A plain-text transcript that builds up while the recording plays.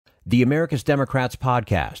The America's Democrats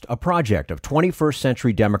podcast, a project of 21st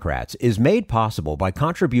Century Democrats, is made possible by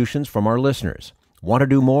contributions from our listeners. Want to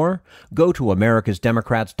do more? Go to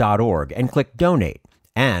americasdemocrats.org and click Donate.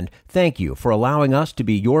 And thank you for allowing us to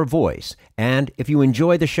be your voice. And if you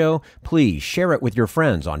enjoy the show, please share it with your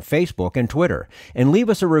friends on Facebook and Twitter, and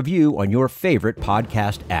leave us a review on your favorite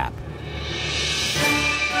podcast app.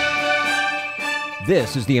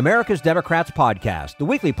 This is the America's Democrats podcast, the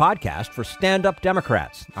weekly podcast for stand-up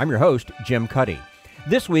Democrats. I'm your host, Jim Cuddy.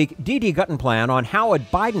 This week, Guttenplan on how a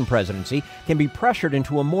Biden presidency can be pressured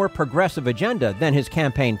into a more progressive agenda than his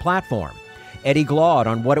campaign platform. Eddie Glaude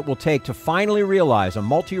on what it will take to finally realize a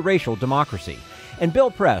multiracial democracy. And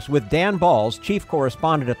Bill Press with Dan Balz, chief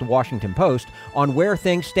correspondent at the Washington Post, on where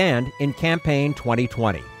things stand in campaign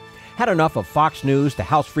 2020. Had enough of Fox News, the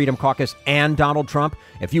House Freedom Caucus, and Donald Trump?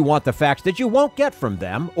 If you want the facts that you won't get from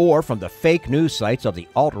them or from the fake news sites of the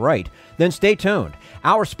alt-right, then stay tuned.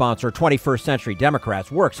 Our sponsor, 21st Century Democrats,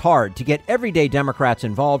 works hard to get everyday Democrats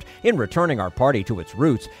involved in returning our party to its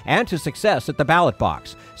roots and to success at the ballot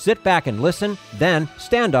box. Sit back and listen, then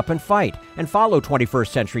stand up and fight. And follow 21st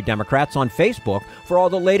Century Democrats on Facebook for all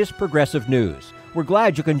the latest progressive news. We're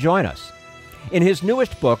glad you can join us. In his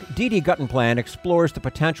newest book, Guttenplan explores the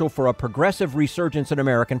potential for a progressive resurgence in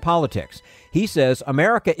American politics. He says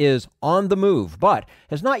America is on the move, but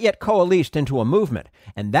has not yet coalesced into a movement,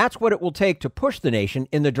 and that's what it will take to push the nation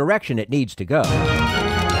in the direction it needs to go.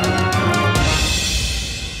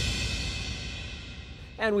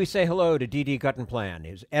 And we say hello to Guttenplan,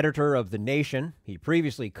 who's editor of The Nation. He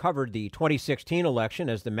previously covered the 2016 election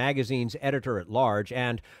as the magazine's editor-at-large,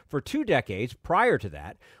 and for 2 decades prior to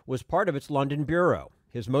that was part of its London bureau.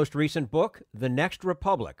 His most recent book, The Next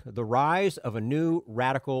Republic, The Rise of a New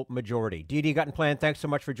Radical Majority. Guttenplan, thanks so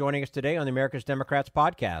much for joining us today on the America's Democrats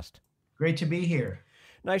podcast. Great to be here.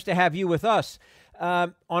 Nice to have you with us.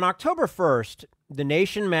 On October 1st, The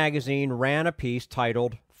Nation magazine ran a piece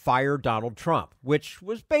titled Fire Donald Trump, which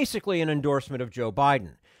was basically an endorsement of Joe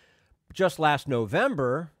Biden. Just last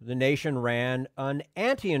November, The Nation ran an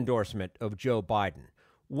anti-endorsement of Joe Biden.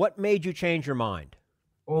 What made you change your mind?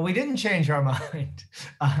 Well, we didn't change our mind.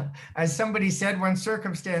 As somebody said, when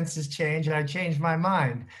circumstances change, I changed my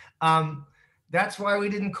mind. That's why we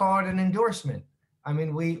didn't call it an endorsement. I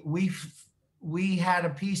mean, we had a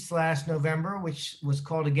piece last November, which was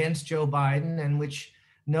called Against Joe Biden, and which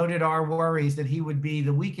noted our worries that he would be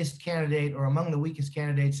the weakest candidate or among the weakest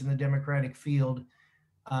candidates in the Democratic field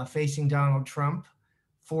facing Donald Trump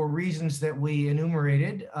for reasons that we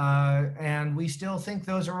enumerated. And we still think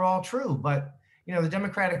those are all true. But, you know, the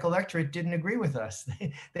Democratic electorate didn't agree with us.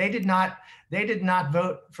 They did not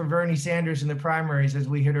vote for Bernie Sanders in the primaries as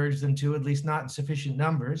we had urged them to, at least not in sufficient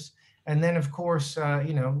numbers. And then, of course,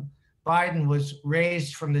 Biden was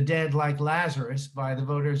raised from the dead like Lazarus by the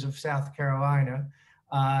voters of South Carolina.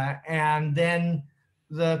 And then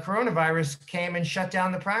the coronavirus came and shut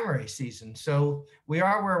down the primary season. So we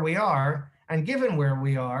are where we are. And given where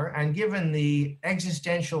we are, and given the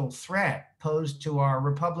existential threat posed to our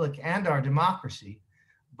republic and our democracy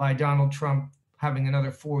by Donald Trump having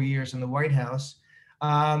another 4 years in the White House,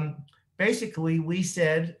 basically we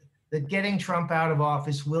said that getting Trump out of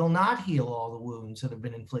office will not heal all the wounds that have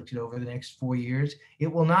been inflicted over the next 4 years.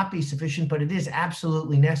 It will not be sufficient, but it is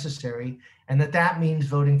absolutely necessary, and that means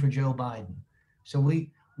voting for Joe Biden. So we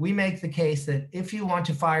make the case that if you want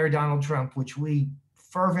to fire Donald Trump, which we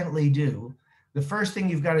fervently do, the first thing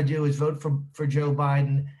you've got to do is vote for Joe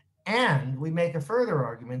Biden. And we make a further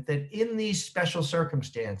argument that in these special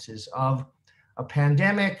circumstances of a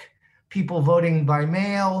pandemic, people voting by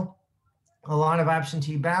mail, a lot of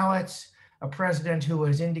absentee ballots, a president who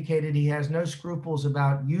has indicated he has no scruples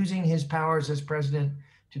about using his powers as president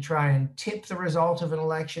to try and tip the result of an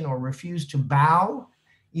election or refuse to bow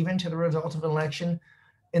even to the result of an election.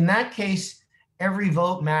 In that case, every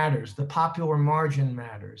vote matters. The popular margin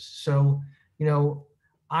matters. So, you know,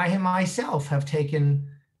 I myself have taken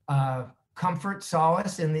comfort,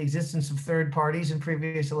 solace in the existence of third parties in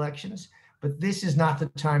previous elections, but this is not the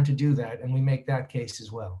time to do that. And we make that case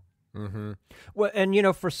as well. Mm-hmm. Well, and, you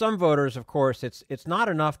know, for some voters, of course, it's not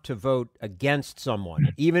enough to vote against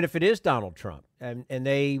someone, even if it is Donald Trump. And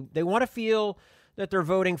they want to feel that they're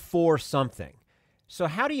voting for something. So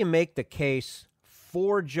how do you make the case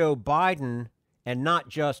for Joe Biden and not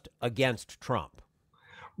just against Trump?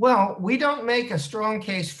 Well, we don't make a strong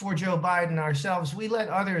case for Joe Biden ourselves. We let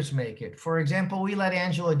others make it. For example, we let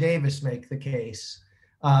Angela Davis make the case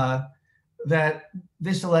that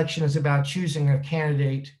this election is about choosing a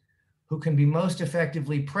candidate who can be most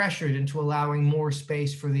effectively pressured into allowing more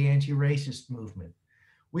space for the anti-racist movement.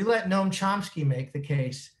 We let Noam Chomsky make the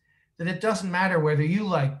case that it doesn't matter whether you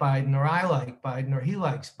like Biden or I like Biden or he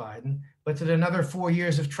likes Biden, but that another 4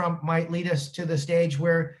 years of Trump might lead us to the stage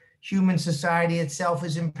where human society itself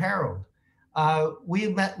is imperiled. We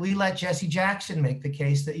let Jesse Jackson make the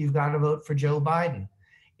case that you've got to vote for Joe Biden.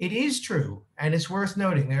 It is true, and it's worth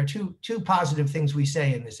noting, there are two positive things we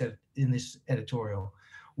say in this editorial.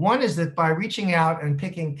 One is that by reaching out and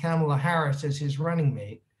picking Kamala Harris as his running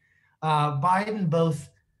mate, Biden both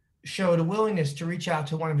showed a willingness to reach out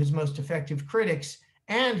to one of his most effective critics,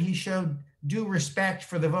 and he showed due respect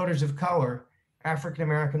for the voters of color,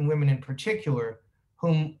 African-American women in particular,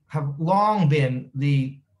 whom have long been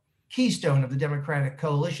the keystone of the Democratic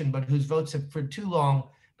coalition, but whose votes have for too long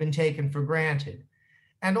been taken for granted.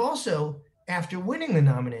 And also, after winning the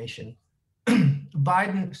nomination,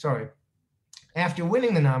 Biden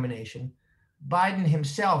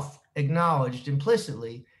himself acknowledged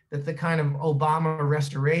implicitly that the kind of Obama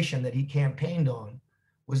restoration that he campaigned on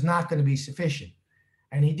was not going to be sufficient.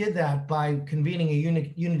 And he did that by convening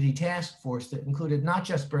a unity task force that included not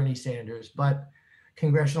just Bernie Sanders, but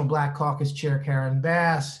Congressional Black Caucus Chair Karen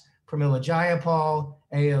Bass, Pramila Jayapal,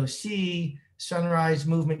 AOC, Sunrise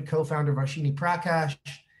Movement co-founder Varshini Prakash,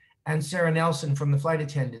 and Sarah Nelson from the Flight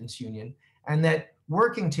Attendants Union. And that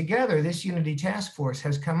working together, this unity task force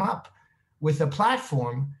has come up with a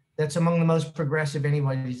platform that's among the most progressive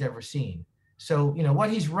anybody's ever seen. So,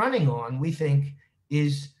 what he's running on, we think,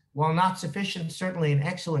 is, while not sufficient, certainly an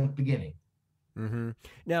excellent beginning. Mm-hmm.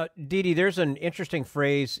 Now, Didi, there's an interesting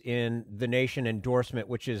phrase in the Nation endorsement,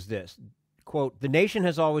 which is this, quote, "The nation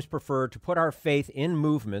has always preferred to put our faith in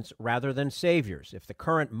movements rather than saviors. If the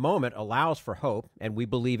current moment allows for hope, and we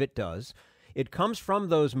believe it does, it comes from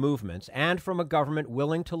those movements and from a government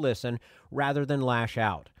willing to listen rather than lash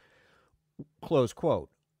out." Close quote.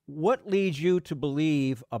 What leads you to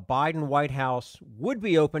believe a Biden White House would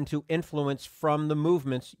be open to influence from the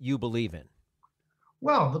movements you believe in?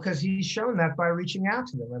 Well, because he's shown that by reaching out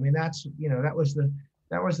to them. I mean, that was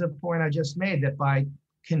the point I just made, that by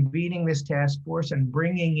convening this task force and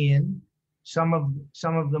bringing in some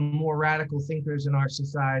of the more radical thinkers in our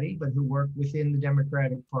society, but who work within the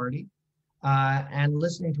Democratic Party, and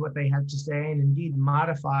listening to what they had to say, and indeed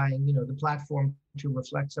modifying, the platform to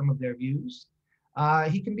reflect some of their views,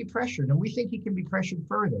 he can be pressured, and we think he can be pressured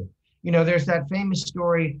further. There's that famous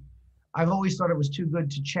story. I've always thought it was too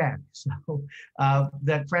good to check. So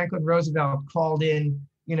that Franklin Roosevelt called in,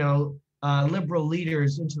 liberal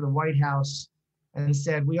leaders into the White House and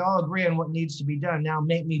said, "We all agree on what needs to be done. Now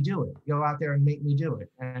make me do it. Go out there and make me do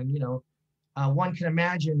it." And one can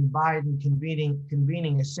imagine Biden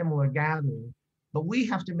convening a similar gathering, but we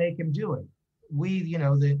have to make him do it. We,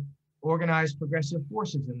 the organized progressive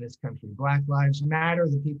forces in this country, Black Lives Matter,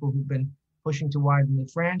 the people who've been pushing to widen the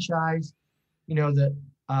franchise,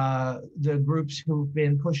 the groups who've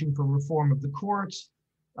been pushing for reform of the courts,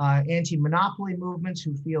 anti-monopoly movements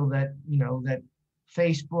who feel that, that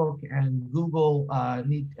Facebook and Google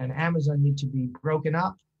and Amazon need to be broken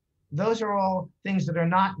up. Those are all things that are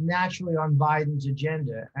not naturally on Biden's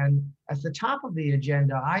agenda. And at the top of the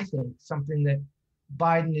agenda, I think, something that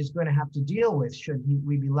Biden is going to have to deal with should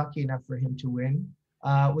we be lucky enough for him to win,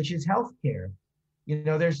 which is healthcare.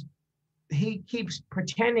 He keeps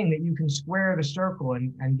pretending that you can square the circle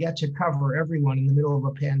and get to cover everyone in the middle of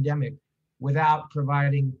a pandemic without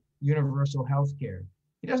providing universal health care.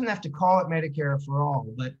 He doesn't have to call it Medicare for all,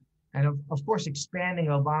 and of course, expanding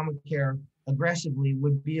Obamacare aggressively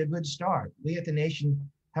would be a good start. We at the Nation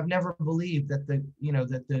have never believed that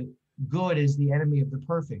the good is the enemy of the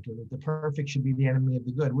perfect, or that the perfect should be the enemy of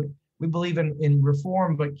the good. We believe in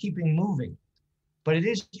reform, but keeping moving. But it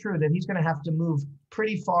is true that he's going to have to move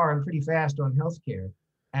pretty far and pretty fast on healthcare.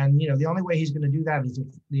 And, the only way he's going to do that is if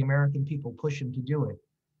the American people push him to do it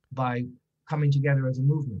by coming together as a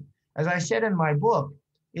movement. As I said in my book,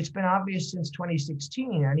 it's been obvious since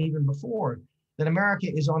 2016 and even before that America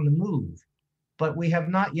is on the move, but we have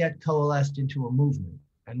not yet coalesced into a movement.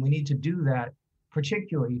 And we need to do that,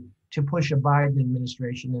 particularly to push a Biden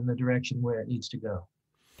administration in the direction where it needs to go.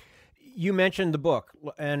 You mentioned the book,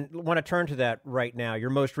 and want to turn to that right now. Your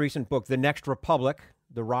most recent book, The Next Republic,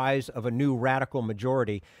 The Rise of a New Radical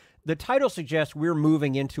Majority. The title suggests we're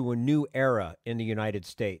moving into a new era in the United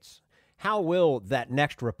States. How will that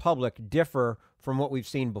next republic differ from what we've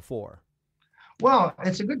seen before? Well,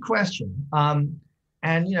 it's a good question.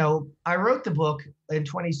 I wrote the book in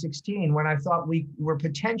 2016 when I thought we were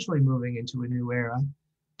potentially moving into a new era,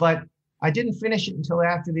 but I didn't finish it until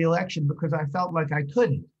after the election because I felt like I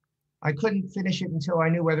couldn't. I couldn't finish it until I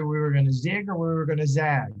knew whether we were going to zig or we were going to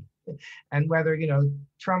zag, and whether,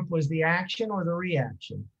 Trump was the action or the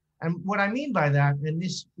reaction. And what I mean by that, and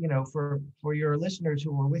this, for your listeners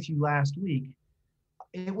who were with you last week,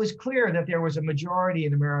 it was clear that there was a majority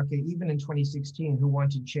in America, even in 2016, who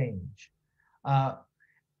wanted change.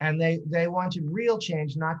 And they wanted real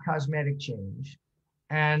change, not cosmetic change.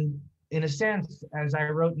 And in a sense, as I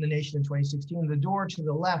wrote in The Nation in 2016, the door to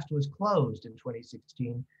the left was closed in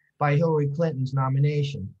 2016 by Hillary Clinton's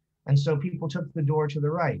nomination. And so people took the door to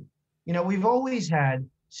the right. We've always had,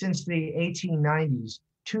 since the 1890s,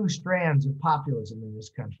 two strands of populism in this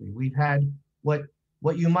country. We've had what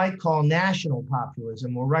you might call national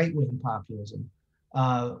populism or right-wing populism,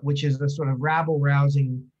 which is the sort of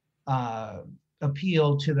rabble-rousing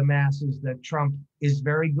appeal to the masses that Trump is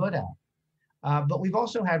very good at. But we've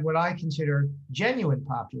also had what I consider genuine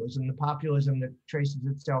populism, the populism that traces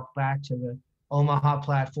itself back to the Omaha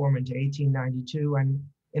Platform into 1892. And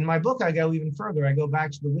in my book, I go even further. I go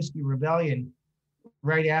back to the Whiskey Rebellion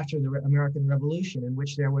right after the American Revolution, in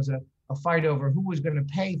which there was a fight over who was going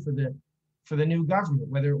to pay for the new government,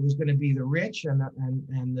 whether it was going to be the rich and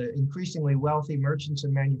the increasingly wealthy merchants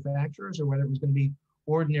and manufacturers, or whether it was going to be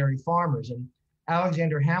ordinary farmers. And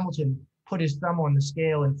Alexander Hamilton put his thumb on the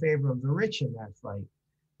scale in favor of the rich in that fight.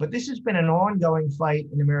 But this has been an ongoing fight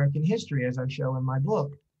in American history, as I show in my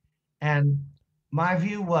book. And my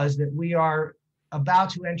view was that we are about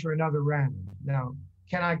to enter another round. Now,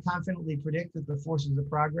 can I confidently predict that the forces of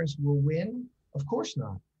progress will win? Of course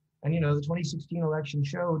not. And the 2016 election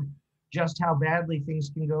showed just how badly things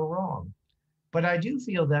can go wrong. But I do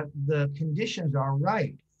feel that the conditions are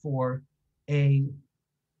right for a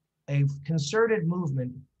concerted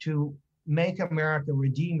movement to make America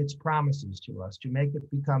redeem its promises to us, to make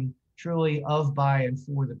it become truly of, by, and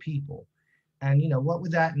for the people. And what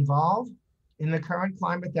would that involve? In the current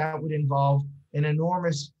climate, that would involve an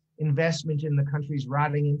enormous investment in the country's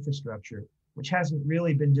rotting infrastructure, which hasn't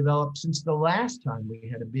really been developed since the last time we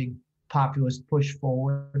had a big populist push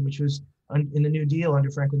forward, which was in the New Deal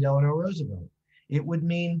under Franklin Delano Roosevelt. It would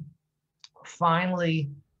mean finally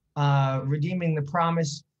redeeming the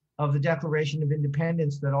promise of the Declaration of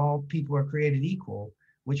Independence that all people are created equal,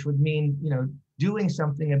 which would mean, doing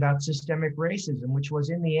something about systemic racism, which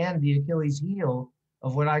was in the end the Achilles heel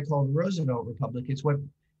of what I call the Roosevelt Republic.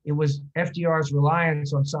 It was FDR's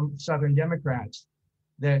reliance on some Southern Democrats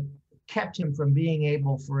that kept him from being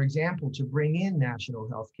able, for example, to bring in national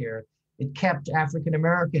health care. It kept African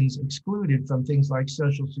Americans excluded from things like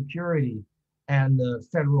Social Security and the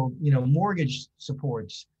federal, mortgage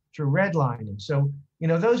supports through redlining. So,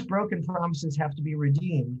 those broken promises have to be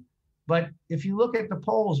redeemed. But if you look at the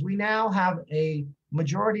polls, we now have a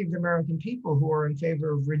majority of the American people who are in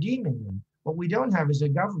favor of redeeming them. What we don't have is a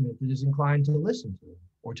government that is inclined to listen to them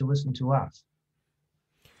or to listen to us.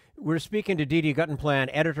 We're speaking to Dede Guttenplan,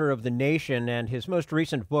 editor of The Nation, and his most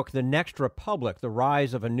recent book, The Next Republic, The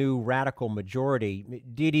Rise of a New Radical Majority.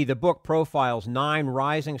 Dede, the book profiles 9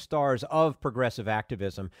 rising stars of progressive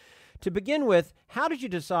activism. To begin with, how did you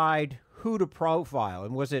decide who to profile?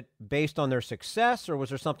 And was it based on their success, or was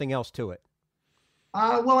there something else to it?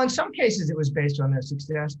 Well, in some cases, it was based on their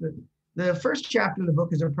success. The first chapter of the book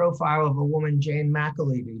is a profile of a woman, Jane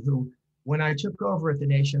McAlevey, who, when I took over at The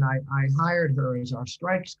Nation, I hired her as our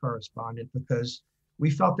strikes correspondent because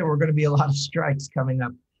we felt there were going to be a lot of strikes coming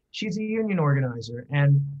up. She's a union organizer,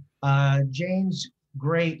 and Jane's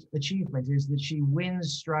great achievement is that she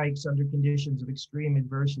wins strikes under conditions of extreme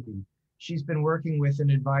adversity. She's been working with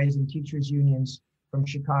and advising teachers' unions from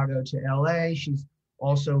Chicago to LA. She's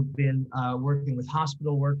also been working with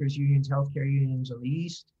hospital workers' unions, healthcare unions on the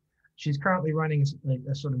East. She's currently running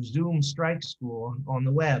a sort of Zoom strike school on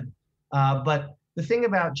the web. But the thing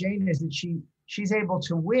about Jane is that she's able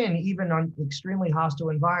to win even on extremely hostile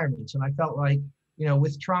environments. And I felt like,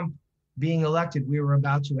 with Trump being elected, we were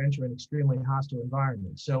about to enter an extremely hostile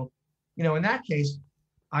environment. So, in that case,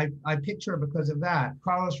 I picked her because of that.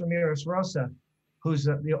 Carlos Ramirez Rosa, who's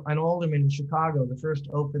an alderman in Chicago, the first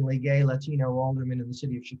openly gay Latino alderman in the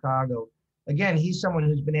city of Chicago. Again, he's someone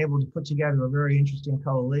who's been able to put together a very interesting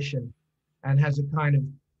coalition and has a kind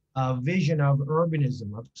of vision of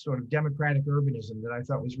urbanism, of sort of democratic urbanism that I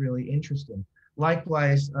thought was really interesting.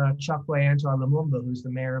 Likewise, Chokwe Antar Lumumba, who's the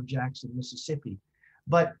mayor of Jackson, Mississippi.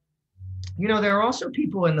 But, there are also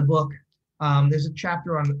people in the book. There's a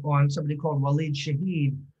chapter on somebody called Walid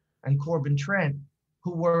Shahid and Corbin Trent,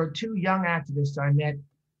 who were 2 young activists I met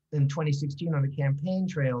in 2016 on the campaign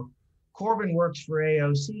trail. Corbin works for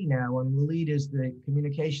AOC now, and Walid is the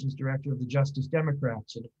communications director of the Justice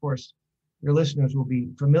Democrats. And of course, your listeners will be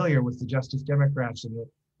familiar with the Justice Democrats and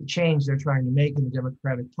the change they're trying to make in the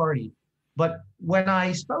Democratic Party. But when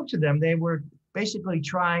I spoke to them, they were basically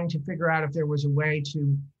trying to figure out if there was a way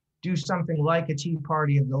to do something like a Tea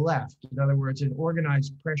Party of the left. In other words, an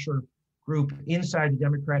organized pressure group inside the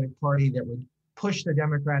Democratic Party that would push the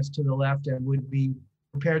Democrats to the left and would be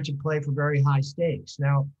prepared to play for very high stakes.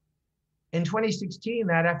 Now, in 2016,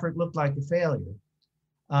 that effort looked like a failure.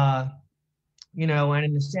 And in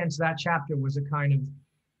a sense, that chapter was a kind of,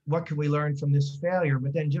 what can we learn from this failure?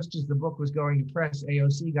 But then just as the book was going to press,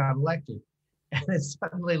 AOC got elected. And it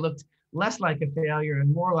suddenly looked less like a failure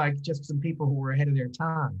and more like just some people who were ahead of their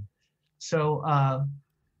time. So,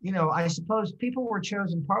 I suppose people were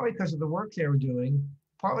chosen partly because of the work they were doing,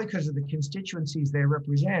 partly because of the constituencies they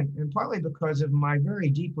represent, and partly because of my very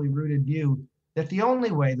deeply rooted view that the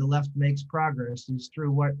only way the left makes progress is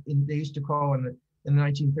through what they used to call in the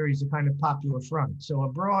 1930s a kind of popular front. So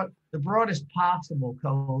the broadest possible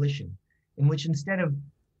coalition in which instead of,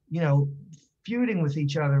 feuding with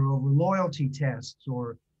each other over loyalty tests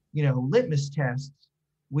or, litmus tests,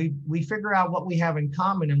 we figure out what we have in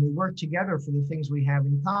common and we work together for the things we have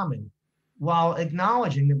in common, while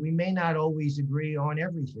acknowledging that we may not always agree on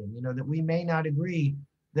everything, that we may not agree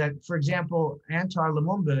that, for example, Antar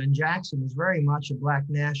Lumumba in Jackson is very much a Black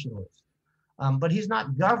nationalist, but he's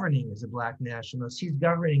not governing as a Black nationalist. He's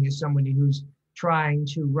governing as somebody who's trying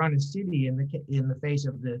to run a city in the face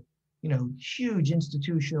of the, huge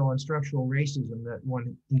institutional and structural racism that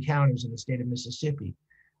one encounters in the state of Mississippi.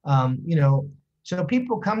 So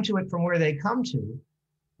people come to it from where they come to,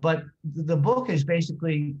 but the book is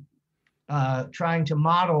basically trying to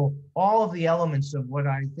model all of the elements of what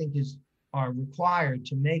I think are required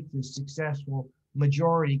to make this successful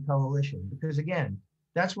majority coalition. Because again,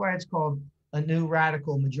 that's why it's called a new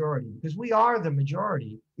radical majority, because we are the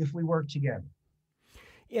majority if we work together.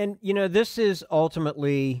 And, this is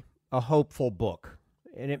ultimately a hopeful book.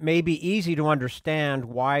 And it may be easy to understand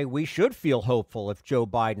why we should feel hopeful if Joe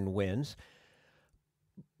Biden wins.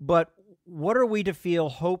 But what are we to feel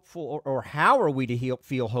hopeful, or how are we to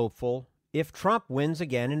feel hopeful if Trump wins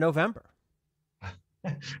again in November?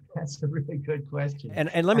 That's a really good question.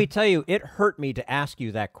 And let me tell you, it hurt me to ask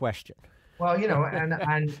you that question. Well, and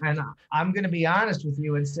I'm going to be honest with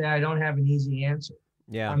you and say I don't have an easy answer.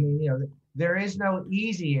 Yeah. I mean, there is no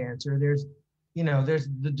easy answer. There's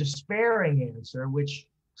the despairing answer, which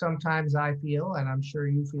sometimes I feel, and I'm sure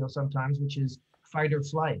you feel sometimes, which is fight or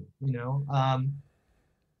flight.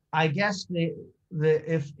 I guess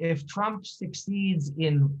if Trump succeeds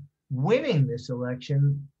in winning this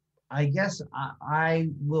election, I guess I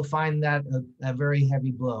will find that a very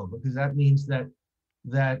heavy blow, because that means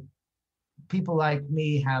that people like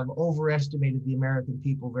me have overestimated the American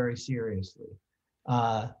people very seriously.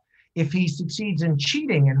 If he succeeds in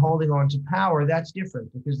cheating and holding on to power, that's different,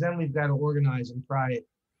 because then we've got to organize and pry it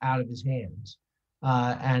out of his hands.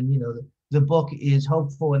 The book is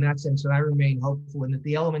hopeful in that sense, and I remain hopeful in that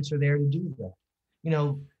the elements are there to do that.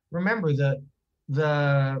 Remember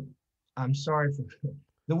the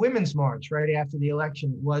Women's March right after the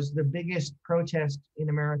election was the biggest protest in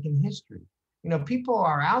American history. People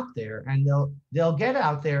are out there, and they'll get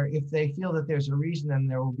out there if they feel that there's a reason and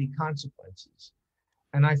there will be consequences.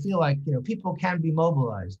 And I feel like, people can be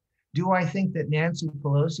mobilized. Do I think that Nancy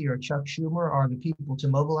Pelosi or Chuck Schumer are the people to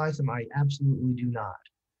mobilize them? I absolutely do not.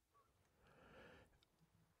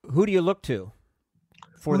 Who do you look to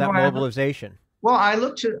for that mobilization? Well, I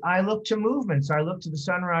look to movements. I look to the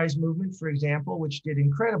Sunrise Movement, for example, which did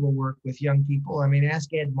incredible work with young people. I mean,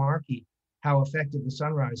 ask Ed Markey how effective the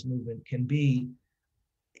Sunrise Movement can be,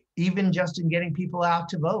 even just in getting people out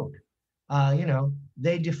to vote.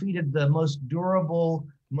 They defeated the most durable,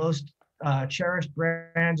 most cherished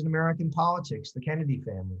brand in American politics, the Kennedy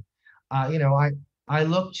family. I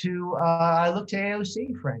look to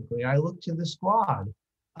AOC, frankly. I look to the Squad,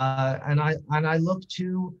 and I look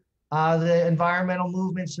to the environmental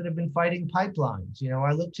movements that have been fighting pipelines.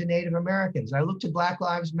 I look to Native Americans. I look to Black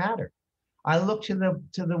Lives Matter. I look to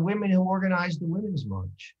the women who organized the Women's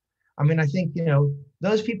March. I mean, I think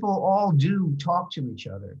those people all do talk to each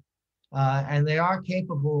other, and they are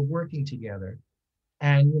capable of working together.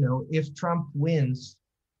 And if Trump wins,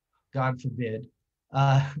 God forbid,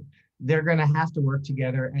 they're going to have to work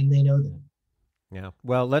together, and they know that. Yeah.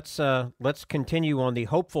 Well, let's continue on the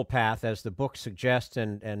hopeful path as the book suggests,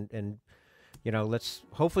 and let's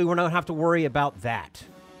hopefully we don't have to worry about that.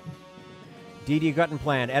 D.D.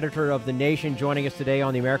 Guttenplan, editor of The Nation, joining us today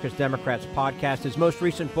on the America's Democrats podcast. His most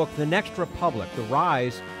recent book, The Next Republic, The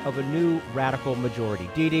Rise of a New Radical Majority.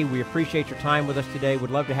 D.D., we appreciate your time with us today.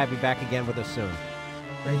 Would love to have you back again with us soon.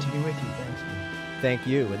 Great to be with you. Thanks, man. Thank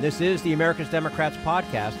you. And this is the America's Democrats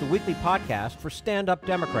podcast, the weekly podcast for stand-up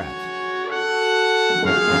Democrats.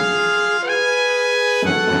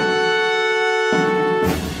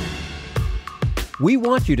 We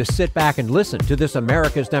want you to sit back and listen to this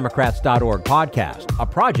americasdemocrats.org podcast, a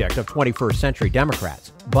project of 21st Century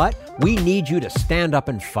Democrats. But we need you to stand up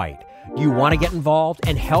and fight. Do you want to get involved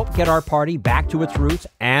and help get our party back to its roots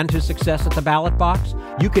and to success at the ballot box?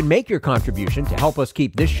 You can make your contribution to help us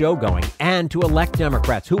keep this show going and to elect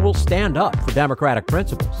Democrats who will stand up for democratic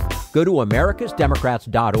principles. Go to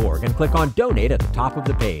americasdemocrats.org and click on Donate at the top of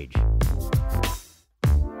the page.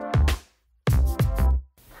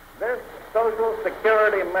 This Social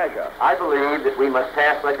Security measure, I believe that we must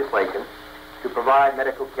pass legislation to provide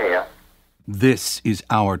medical care. This is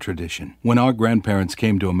our tradition. When our grandparents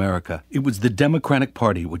came to America, it was the Democratic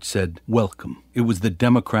Party which said, welcome. It was the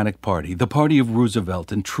Democratic Party, the party of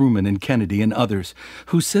Roosevelt and Truman and Kennedy and others,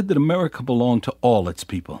 who said that America belonged to all its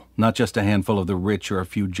people, not just a handful of the rich or a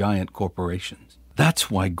few giant corporations.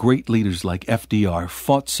 That's why great leaders like FDR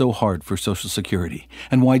fought so hard for Social Security,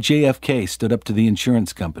 and why JFK stood up to the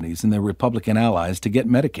insurance companies and their Republican allies to get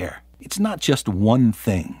Medicare. It's not just one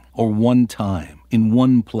thing, or one time, in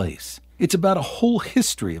one place. It's about a whole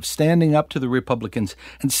history of standing up to the Republicans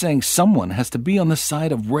and saying someone has to be on the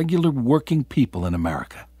side of regular working people in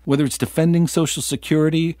America, whether it's defending Social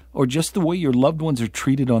Security or just the way your loved ones are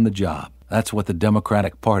treated on the job. That's what the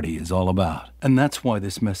Democratic Party is all about. And that's why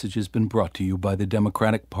this message has been brought to you by the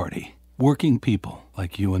Democratic Party. Working people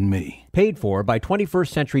like you and me. Paid for by 21st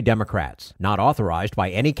Century Democrats. Not authorized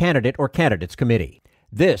by any candidate or candidates committee.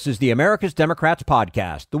 This is the America's Democrats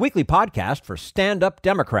podcast, the weekly podcast for stand-up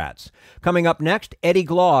Democrats. Coming up next, Eddie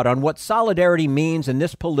Glaude on what solidarity means in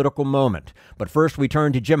this political moment. But first, we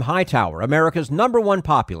turn to Jim Hightower, America's #1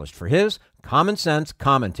 populist, for his common sense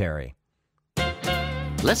commentary.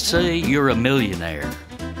 Let's say you're a millionaire.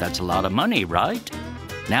 That's a lot of money, right?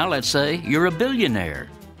 Now let's say you're a billionaire.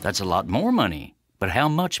 That's a lot more money. But how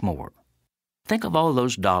much more? Think of all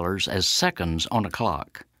those dollars as seconds on a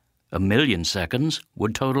clock. 1,000,000 seconds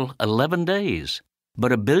would total 11 days,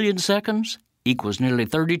 but 1,000,000,000 seconds equals nearly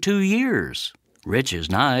 32 years. Rich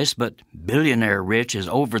is nice, but billionaire rich is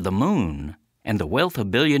over the moon, and the wealth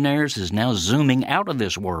of billionaires is now zooming out of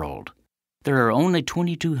this world. There are only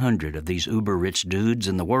 2,200 of these uber-rich dudes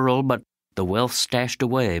in the world, but the wealth stashed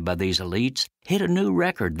away by these elites hit a new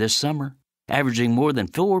record this summer, averaging more than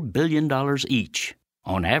 $4 billion each.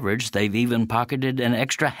 On average, they've even pocketed an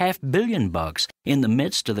extra $500 million in the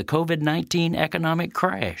midst of the COVID-19 economic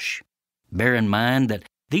crash. Bear in mind that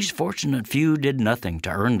these fortunate few did nothing to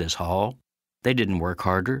earn this haul. They didn't work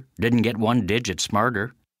harder, didn't get one digit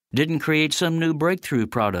smarter, didn't create some new breakthrough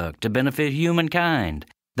product to benefit humankind.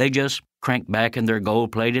 They just cranked back in their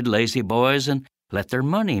gold-plated lazy boys and let their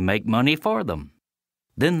money make money for them.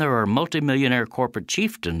 Then there are multimillionaire corporate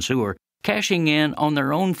chieftains who are cashing in on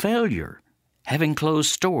their own failure, having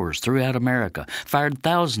closed stores throughout America, fired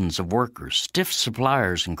thousands of workers, stiffed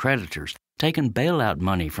suppliers and creditors, taken bailout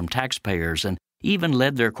money from taxpayers, and even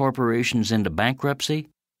led their corporations into bankruptcy.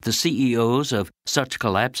 The CEOs of such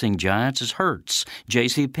collapsing giants as Hertz,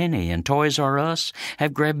 JCPenney, and Toys R Us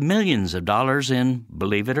have grabbed millions of dollars in,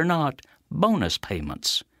 believe it or not, bonus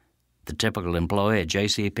payments. The typical employee at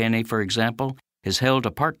JCPenney, for example, is held to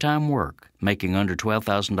part-time work, making under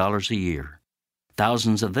 $12,000 a year.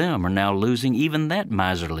 Thousands of them are now losing even that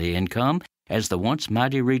miserly income as the once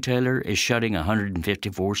mighty retailer is shutting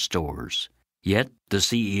 154 stores. Yet, the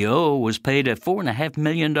CEO was paid a $4.5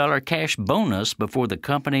 million cash bonus before the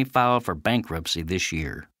company filed for bankruptcy this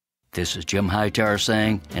year. This is Jim Hightower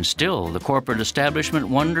saying, and still the corporate establishment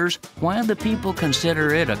wonders why the people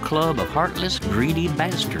consider it a club of heartless, greedy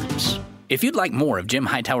bastards. If you'd like more of Jim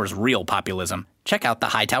Hightower's real populism, check out the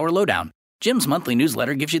Hightower Lowdown. Jim's monthly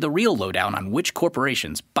newsletter gives you the real lowdown on which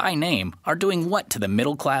corporations, by name, are doing what to the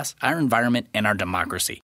middle class, our environment, and our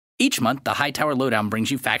democracy. Each month, the Hightower Lowdown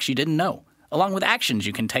brings you facts you didn't know, along with actions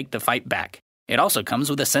you can take to fight back. It also comes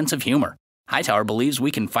with a sense of humor. Hightower believes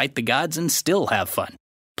we can fight the gods and still have fun.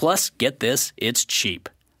 Plus, get this, it's cheap.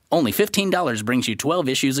 Only $15 brings you 12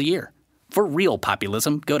 issues a year. For real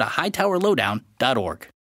populism, go to hightowerlowdown.org.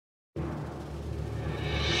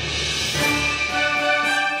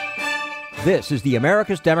 This is the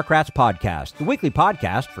America's Democrats podcast, the weekly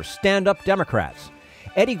podcast for stand-up Democrats.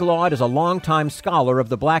 Eddie Glaude is a longtime scholar of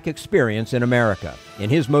the black experience in America. In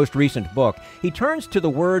his most recent book, he turns to the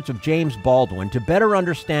words of James Baldwin to better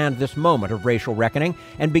understand this moment of racial reckoning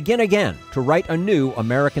and begin again to write a new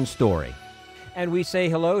American story. And we say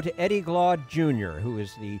hello to Eddie Glaude Jr., who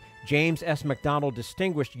is the James S. McDonald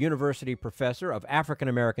Distinguished University Professor of African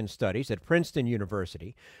American Studies at Princeton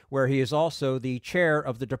University, where he is also the chair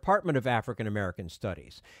of the Department of African American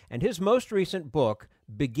Studies. And his most recent book,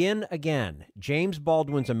 Begin Again, James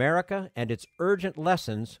Baldwin's America and Its Urgent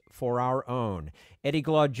Lessons for Our Own. Eddie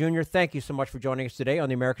Glaude Jr., thank you so much for joining us today on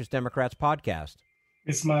the America's Democrats podcast.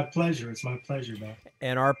 It's my pleasure. It's my pleasure, man.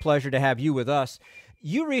 And our pleasure to have you with us.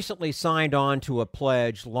 You recently signed on to a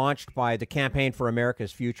pledge launched by the Campaign for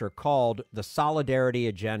America's Future called the Solidarity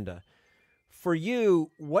Agenda. For you,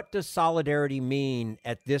 what does solidarity mean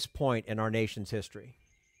at this point in our nation's history?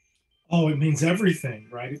 Oh, it means everything,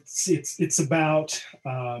 right? It's about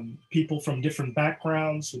people from different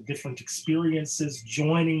backgrounds with different experiences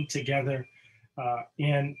joining together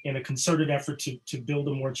in a concerted effort to build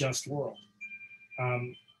a more just world.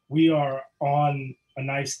 We are on a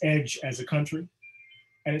nice edge as a country,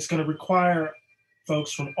 and it's going to require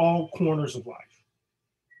folks from all corners of life,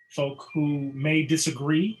 folk who may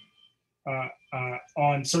disagree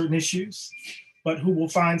on certain issues, but who will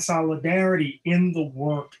find solidarity in the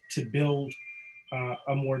work to build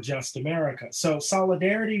a more just America. So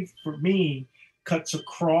solidarity for me cuts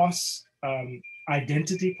across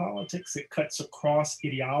identity politics. It cuts across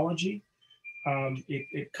ideology.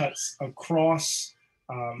 It cuts across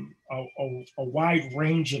a wide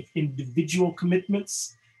range of individual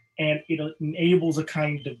commitments, and it enables a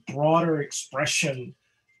kind of broader expression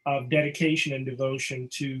of dedication and devotion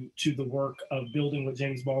to the work of building what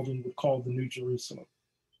James Baldwin would call the New Jerusalem.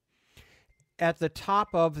 At the top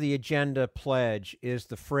of the agenda pledge is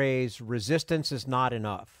the phrase, resistance is not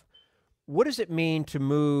enough. What does it mean to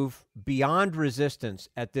move beyond resistance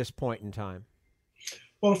at this point in time?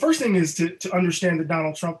 Well, the first thing is to understand that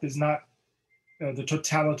Donald Trump is not the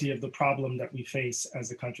totality of the problem that we face as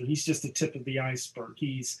a country. He's just the tip of the iceberg.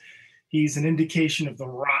 He's an indication of the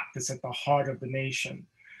rot that's at the heart of the nation.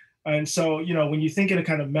 And so, when you think in a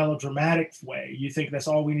kind of melodramatic way, you think that's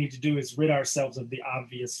all we need to do is rid ourselves of the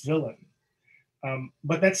obvious villain.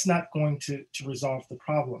 But that's not going to resolve the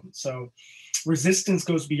problem. So resistance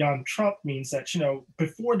goes beyond Trump means that,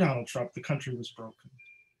 before Donald Trump, the country was broken.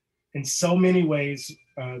 In so many ways,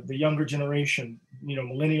 the younger generation,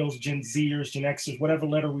 millennials, Gen Zers, Gen Xers, whatever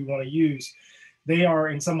letter we want to use, they are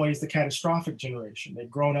in some ways the catastrophic generation. They've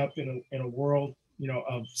grown up in a world,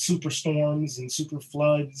 of superstorms and super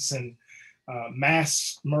floods and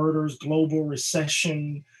mass murders, global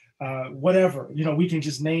recession, whatever. We can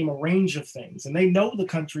just name a range of things, and they know the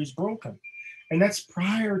country's broken. And that's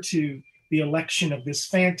prior to the election of this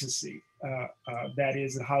fantasy. That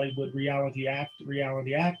is a Hollywood reality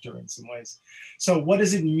actor in some ways. So what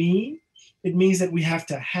does it mean? It means that we have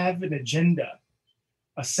to have an agenda,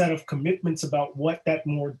 a set of commitments about what that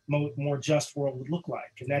more just world would look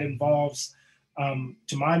like. And that involves,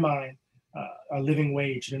 to my mind, a living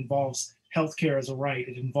wage. It involves healthcare as a right.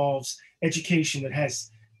 It involves education that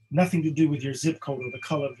has nothing to do with your zip code or the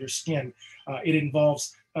color of your skin. It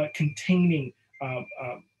involves containing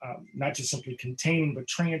not just simply containing, but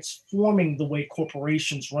transforming the way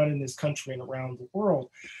corporations run in this country and around the world.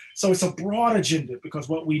 So it's a broad agenda, because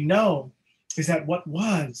what we know is that what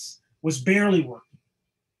was barely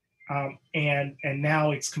working, and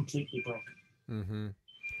now it's completely broken.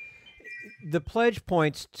 Mm-hmm. The pledge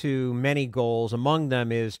points to many goals. Among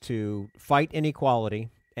them is to fight inequality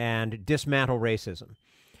and dismantle racism.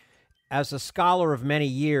 As a scholar of many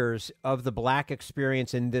years of the Black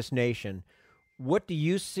experience in this nation, what do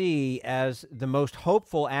you see as the most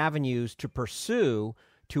hopeful avenues to pursue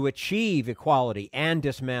to achieve equality and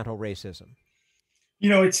dismantle racism?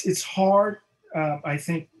 It's hard. I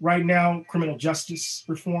think right now, criminal justice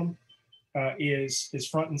reform is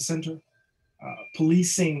front and center.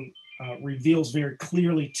 Policing reveals very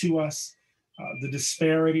clearly to us the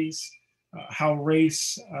disparities, how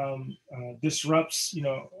race disrupts,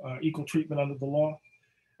 equal treatment under the law.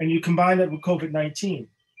 And you combine that with COVID-19.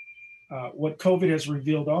 What COVID has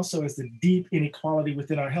revealed also is the deep inequality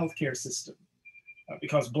within our healthcare system,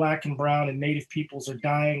 because Black and Brown and Native peoples are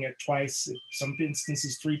dying at twice, in some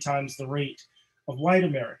instances 3 times the rate of white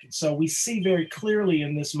Americans. So we see very clearly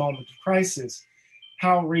in this moment of crisis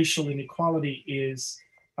how racial inequality is,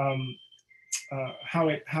 how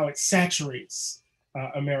it saturates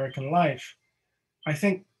American life. I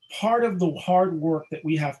think part of the hard work that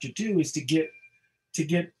we have to do is to get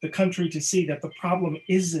the country to see that the problem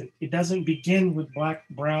it doesn't begin with Black,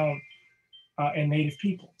 Brown, and Native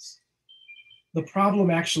peoples. The problem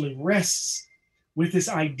actually rests with this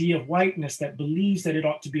idea of whiteness that believes that it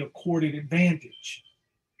ought to be accorded advantage,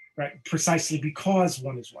 right? Precisely because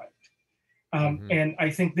one is white. And I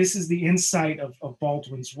think this is the insight of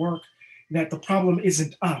Baldwin's work, that the problem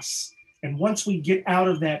isn't us. And once we get out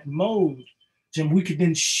of that mode, Jim, we could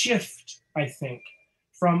then shift, I think,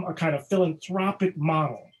 from a kind of philanthropic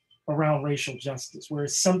model around racial justice, where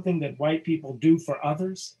it's something that white people do for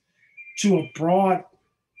others, to a broad,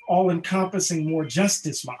 all-encompassing, more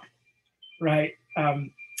justice model, right?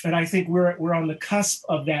 And I think we're on the cusp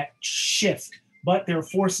of that shift, but there are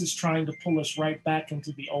forces trying to pull us right back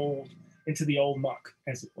into the old muck,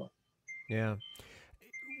 as it were. Yeah.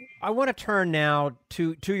 I want to turn now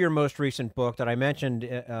to your most recent book that I mentioned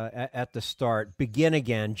at the start, Begin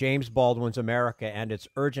Again, James Baldwin's America and Its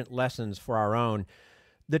Urgent Lessons for Our Own.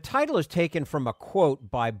 The title is taken from a quote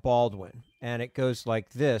by Baldwin, and it goes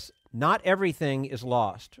like this: "Not everything is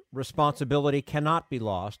lost. Responsibility cannot be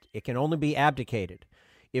lost. It can only be abdicated.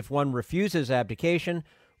 If one refuses abdication,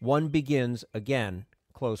 one begins again."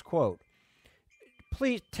 Close quote.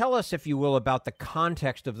 Please tell us, if you will, about the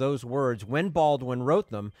context of those words when Baldwin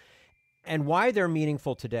wrote them and why they're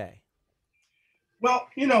meaningful today. Well,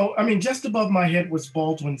 just above my head was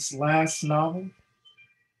Baldwin's last novel.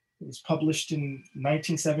 It was published in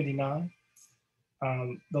 1979.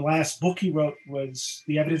 The last book he wrote was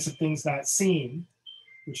The Evidence of Things Not Seen,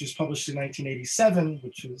 which was published in 1987,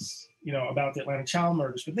 which is, about the Atlanta child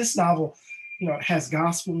murders. But this novel, it has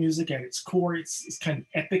gospel music at its core. It's kind of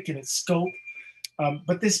epic in its scope.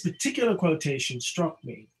 But this particular quotation struck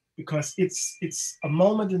me because it's a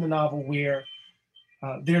moment in the novel where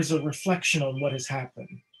there's a reflection on what has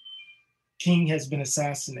happened. King has been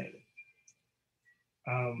assassinated.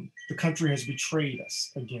 The country has betrayed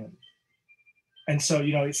us again. And so,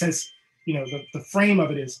 it says, the frame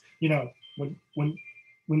of it is, when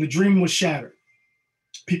the dream was shattered,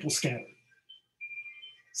 people scattered.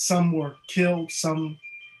 Some were killed, some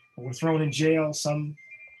were thrown in jail, some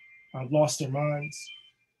lost their minds.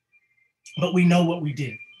 But we know what we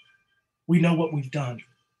did. We know what we've done.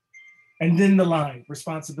 And then the line,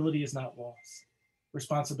 responsibility is not lost.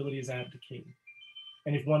 Responsibility is abdicated.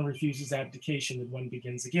 And if one refuses abdication, then one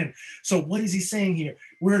begins again. So what is he saying here?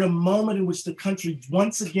 We're at a moment in which the country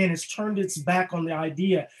once again has turned its back on the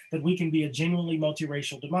idea that we can be a genuinely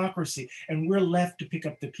multiracial democracy, and we're left to pick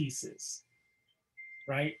up the pieces,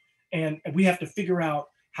 right? And we have to figure out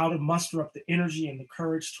how to muster up the energy and the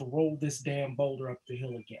courage to roll this damn boulder up the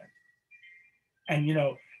hill again. And,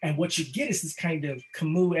 and what you get is this kind of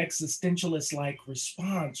Camus existentialist-like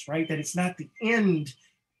response, right? That it's not the end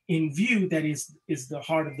in view that is the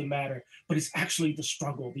heart of the matter, but it's actually the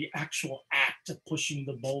struggle, the actual act of pushing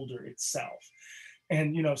the boulder itself.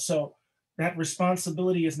 And, so that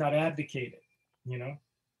responsibility is not abdicated,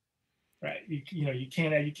 right? You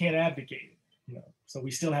can't abdicate it. So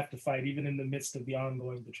we still have to fight even in the midst of the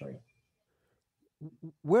ongoing betrayal.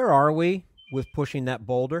 Where are we with pushing that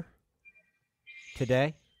boulder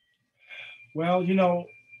today? Well,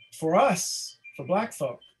 for us, for Black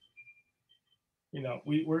folk,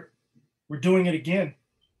 we're doing it again.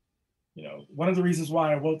 One of the reasons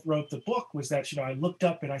why I wrote the book was that, I looked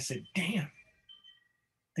up and I said, damn,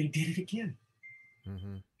 they did it again.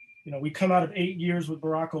 Mm-hmm. We come out of 8 years with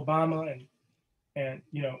Barack Obama and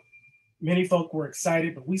many folk were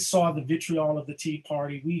excited, but we saw the vitriol of the Tea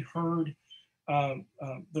Party. We heard the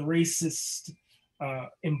racist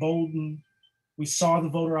emboldened. We saw the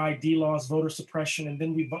voter ID laws, voter suppression, and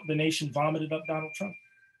then the nation vomited up Donald Trump.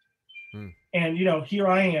 And, here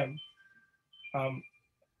I am, a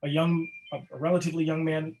relatively young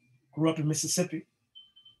man, grew up in Mississippi,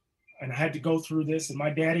 and I had to go through this, and my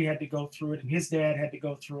daddy had to go through it, and his dad had to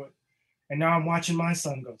go through it. And now I'm watching my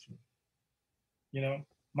son go through it.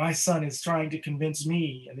 My son is trying to convince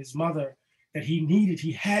me and his mother that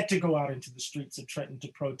he had to go out into the streets of Trenton to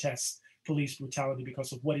protest police brutality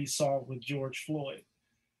because of what he saw with George Floyd.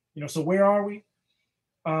 So where are we?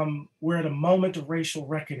 We're at a moment of racial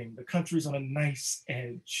reckoning. The country's on a nice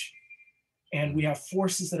edge. And we have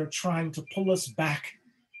forces that are trying to pull us back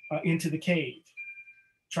into the cave,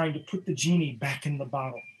 trying to put the genie back in the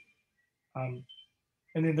bottle. And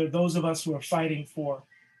then there are those of us who are fighting for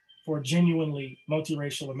genuinely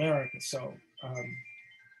multiracial America. So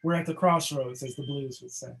we're at the crossroads, as the blues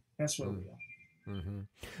would say. That's where we are. Mm-hmm.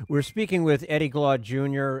 We're speaking with Eddie Glaude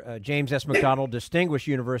Jr., James S. McDonald Distinguished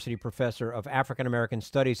University Professor of African American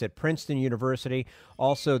Studies at Princeton University,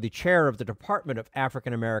 also the chair of the Department of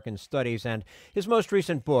African American Studies, and his most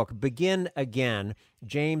recent book, Begin Again,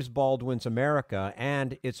 James Baldwin's America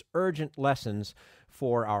and Its Urgent Lessons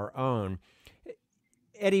for Our Own.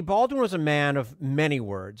 Eddie, Baldwin was a man of many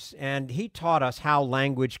words, and he taught us how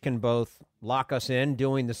language can both lock us in,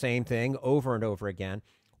 doing the same thing over and over again,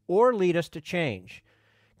 or lead us to change.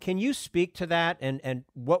 Can you speak to that and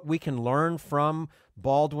what we can learn from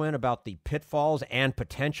Baldwin about the pitfalls and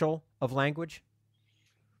potential of language?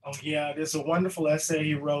 Oh, yeah. There's a wonderful essay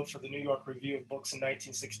he wrote for the New York Review of Books in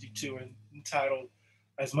 1962 entitled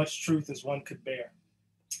As Much Truth as One Could Bear.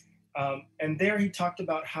 And there he talked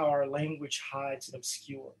about how our language hides and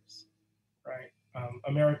obscures, right?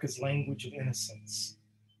 America's language of innocence,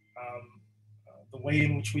 the way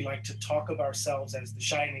in which we like to talk of ourselves as the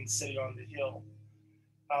shining city on the hill.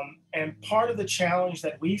 And part of the challenge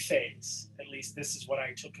that we face, at least this is what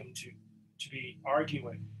I took him to be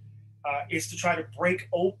arguing, is to try to break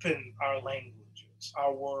open our languages,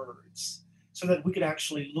 our words, so that we could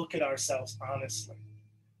actually look at ourselves honestly.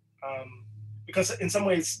 Because in some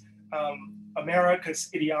ways, America's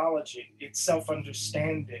ideology, its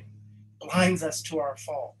self-understanding, blinds us to our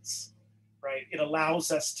faults, right? It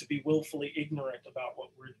allows us to be willfully ignorant about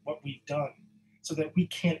what we've done, so that we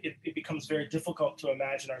can't. It becomes very difficult to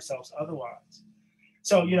imagine ourselves otherwise.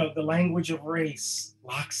 So, the language of race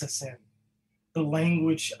locks us in. The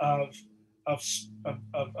language of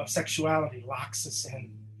sexuality locks us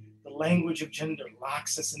in. The language of gender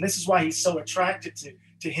locks us in. This is why he's so attracted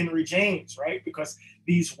to Henry James, right? Because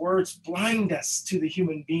these words blind us to the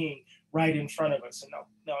human being right in front of us. And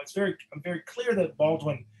no, I'm very clear that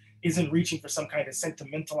Baldwin isn't reaching for some kind of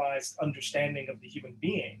sentimentalized understanding of the human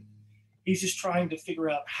being. He's just trying to figure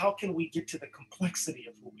out how can we get to the complexity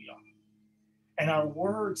of who we are. And our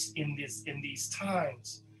words in these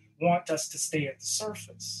times want us to stay at the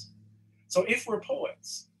surface. So if we're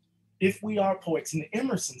poets, if we are poets in the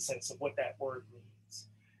Emerson sense of what that word means,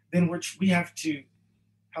 then we have to,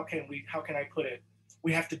 how can I put it?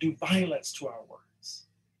 We have to do violence to our words.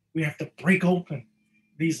 We have to break open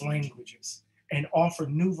these languages and offer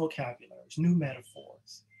new vocabularies, new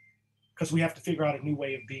metaphors, because we have to figure out a new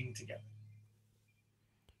way of being together.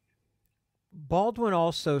 Baldwin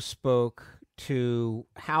also spoke to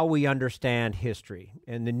how we understand history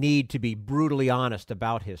and the need to be brutally honest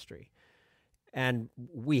about history. And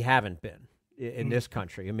we haven't been in this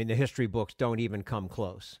country. I mean, the history books don't even come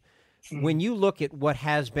close. When you look at what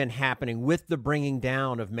has been happening with the bringing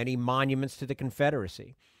down of many monuments to the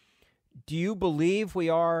Confederacy, do you believe we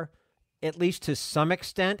are, at least to some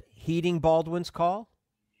extent, heeding Baldwin's call?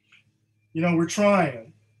 We're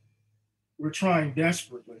trying. We're trying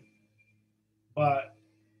desperately. But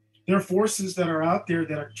there are forces that are out there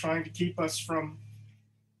that are trying to keep us from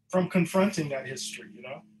confronting that history,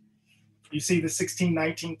 You see the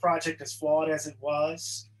 1619 Project, as flawed as it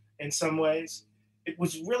was in some ways, it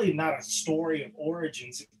was really not a story of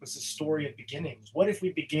origins. It was a story of beginnings. What if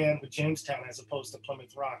we began with Jamestown as opposed to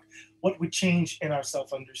Plymouth Rock? What would change in our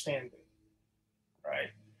self-understanding,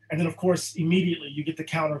 right? And then, of course, immediately you get the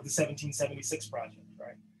counter of the 1776 Project,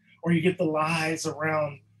 right? Or you get the lies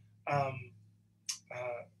around,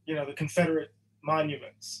 the Confederate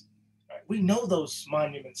monuments. Right? We know those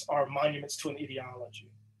monuments are monuments to an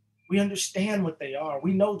ideology. We understand what they are.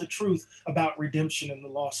 We know the truth about redemption and the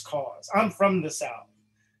lost cause. I'm from the South,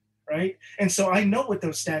 right? And so I know what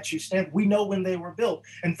those statues stand. We know when they were built,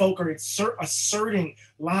 and folk are asserting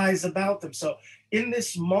lies about them. So in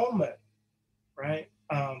this moment, right,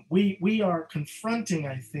 we are confronting,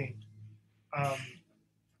 I think,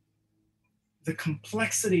 the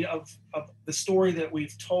complexity of the story that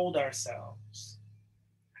we've told ourselves.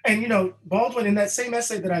 And, Baldwin, in that same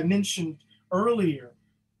essay that I mentioned earlier,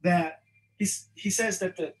 that he says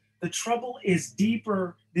that the trouble is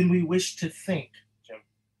deeper than we wish to think, Jim.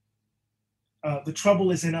 The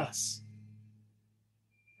trouble is in us,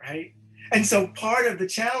 right? And so part of the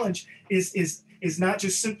challenge is not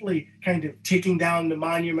just simply kind of taking down the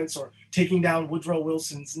monuments or taking down Woodrow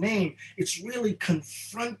Wilson's name. It's really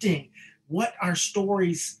confronting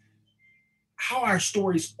how our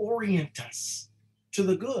stories orient us to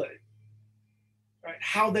the good, right?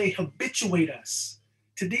 How they habituate us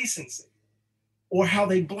to decency, or how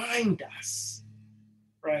they blind us,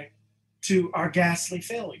 right, to our ghastly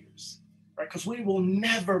failures, right? Because we will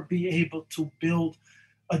never be able to build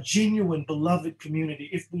a genuine, beloved community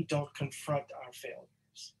if we don't confront our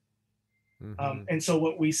failures. Mm-hmm. And so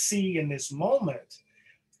what we see in this moment,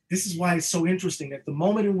 this is why it's so interesting, that the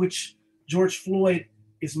moment in which George Floyd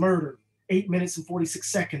is murdered, 8 minutes and 46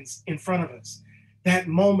 seconds in front of us, that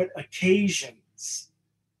moment occasions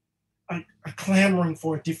a clamoring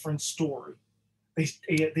for a different story.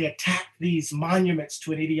 They attack these monuments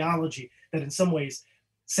to an ideology that in some ways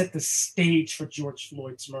set the stage for George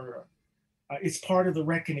Floyd's murder. It's part of the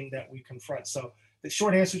reckoning that we confront. So the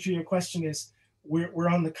short answer to your question is we're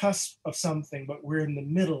on the cusp of something, but we're in the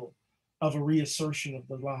middle of a reassertion of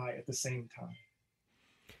the lie at the same time.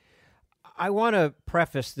 I want to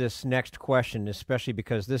preface this next question, especially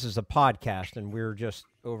because this is a podcast and we're just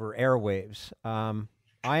over airwaves.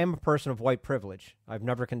 I am a person of white privilege. I've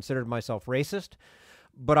never considered myself racist,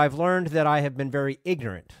 but I've learned that I have been very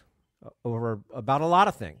ignorant about a lot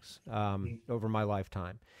of things over my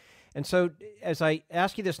lifetime. And so as I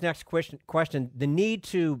ask you this next question, the need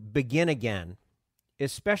to begin again,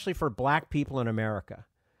 especially for Black people in America,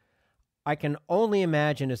 I can only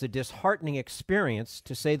imagine is a disheartening experience,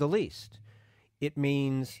 to say the least. It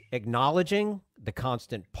means acknowledging the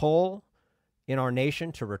constant pull in our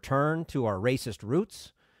nation to return to our racist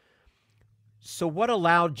roots. So what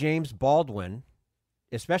allowed James Baldwin,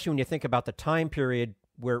 especially when you think about the time period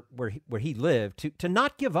where he lived, to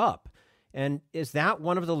not give up? And is that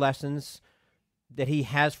one of the lessons that he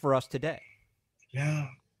has for us today? Yeah,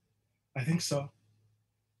 I think so.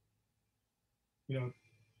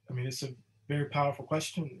 It's a very powerful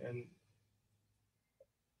question. And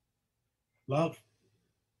love,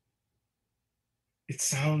 it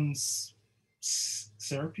sounds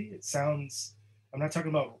syrupy. It sounds, I'm not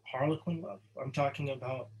talking about Harlequin love. I'm talking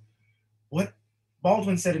about what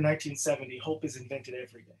Baldwin said in 1970, hope is invented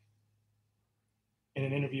every day. In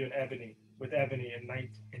an interview with Ebony in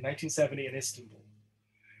 1970 in Istanbul.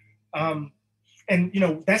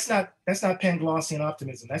 That's not Panglossian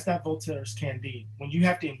optimism. That's not Voltaire's Candide. When you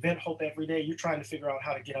have to invent hope every day, you're trying to figure out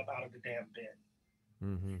how to get up out of the damn bed.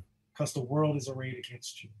 Because the world is arrayed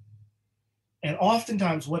against you. And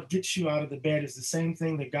oftentimes what gets you out of the bed is the same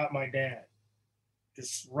thing that got my dad,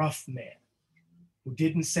 this rough man who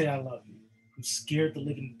didn't say I love you, who scared the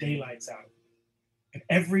living daylights out of him. And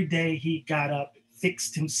every day he got up,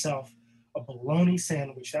 fixed himself a bologna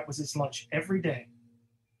sandwich, that was his lunch every day.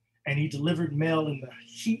 And he delivered mail in the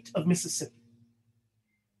heat of Mississippi,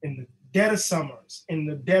 in the dead of summers, in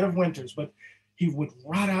the dead of winters, but he would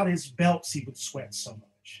rot out his belts, he would sweat so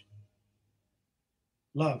much.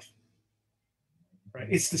 Love, right?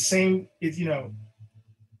 It's the same, you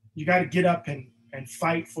got to get up and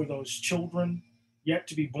fight for those children yet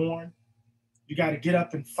to be born. You got to get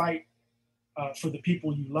up and fight for the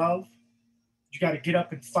people you love. You got to get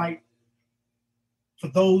up and fight for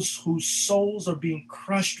those whose souls are being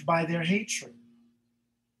crushed by their hatred,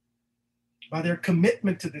 by their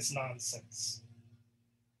commitment to this nonsense,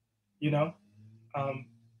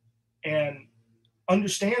 and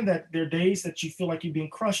understand that there are days that you feel like you're being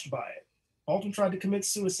crushed by it. Baldwin tried to commit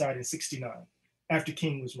suicide in 1969 after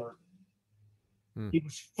King was murdered. He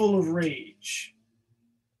was full of rage,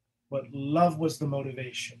 but love was the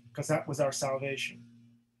motivation, because that was our salvation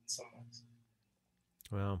in some ways.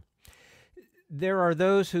 Well, there are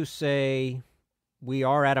those who say we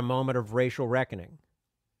are at a moment of racial reckoning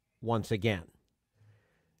once again.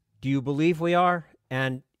 Do you believe we are?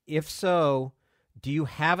 And if so, do you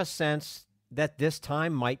have a sense that this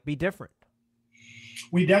time might be different?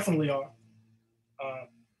 We definitely are.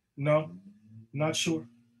 No, not sure.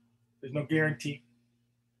 There's no guarantee.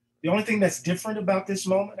 The only thing that's different about this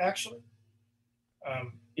moment, actually,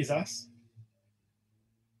 is us.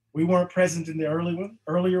 We weren't present in the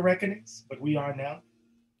earlier reckonings, but we are now.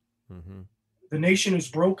 Mm-hmm. The nation is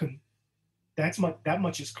broken. That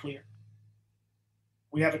much is clear.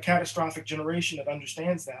 We have a catastrophic generation that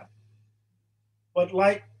understands that. But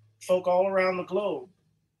like folk all around the globe,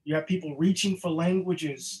 you have people reaching for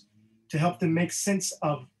languages to help them make sense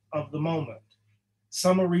of the moment.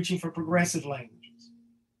 Some are reaching for progressive languages.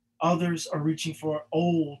 Others are reaching for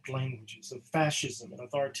old languages of fascism and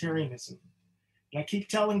authoritarianism. And I keep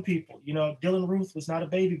telling people, Dylan Ruth was not a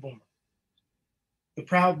baby boomer. The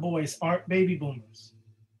Proud Boys aren't baby boomers.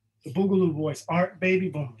 The Boogaloo Boys aren't baby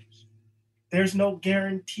boomers. There's no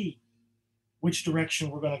guarantee which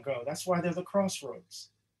direction we're going to go. That's why they're the crossroads.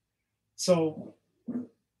 So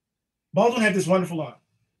Baldwin had this wonderful line.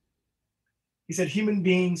 He said, human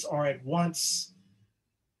beings are at once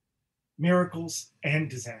miracles and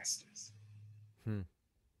disasters.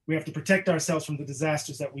 We have to protect ourselves from the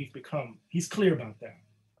disasters that we've become. He's clear about that.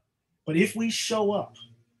 But if we show up,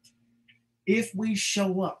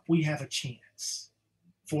 we have a chance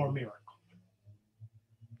for a miracle.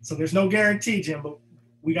 So there's no guarantee, Jim, but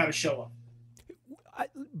we got to show up.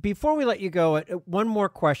 Before we let you go, one more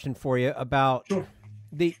question for you about Sure.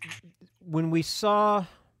 When we saw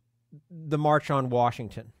the March on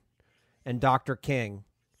Washington and Dr. King,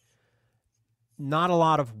 not a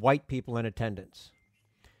lot of white people in attendance.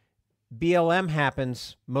 BLM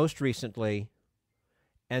happens most recently,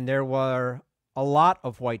 and there were a lot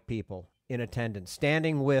of white people in attendance,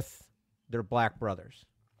 standing with their black brothers.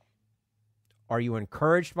 Are you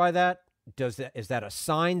encouraged by that? Is that a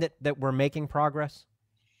sign that we're making progress?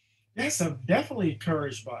 Yes, I'm definitely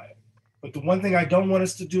encouraged by it. But the one thing I don't want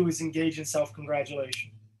us to do is engage in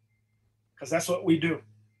self-congratulation, because that's what we do.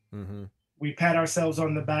 Mm-hmm. We pat ourselves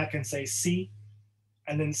on the back and say, see,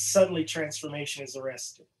 and then suddenly transformation is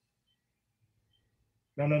arrested.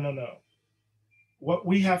 No. What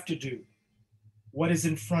we have to do, what is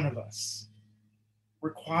in front of us,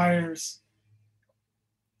 requires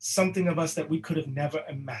something of us that we could have never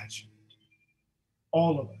imagined.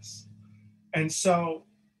 All of us. And so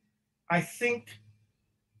I think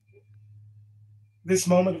this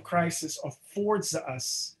moment of crisis affords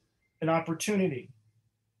us an opportunity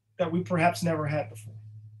that we perhaps never had before.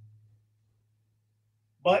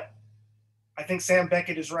 But I think Sam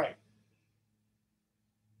Beckett is right.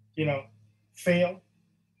 Fail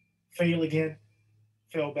again,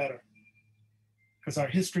 fail better. Because our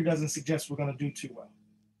history doesn't suggest we're going to do too well.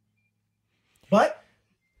 But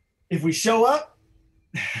if we show up,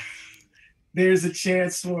 there's a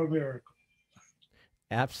chance for a miracle.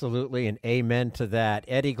 Absolutely, and amen to that.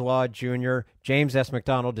 Eddie Glaude, Jr., James S.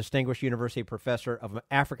 McDonald, Distinguished University Professor of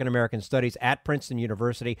African American Studies at Princeton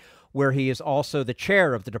University, where he is also the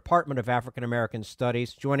chair of the Department of African American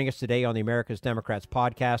Studies, joining us today on the America's Democrats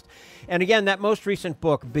podcast. And again, that most recent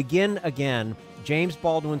book, Begin Again, James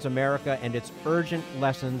Baldwin's America and Its Urgent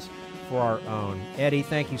Lessons for Our Own. Eddie,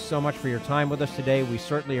 thank you so much for your time with us today. We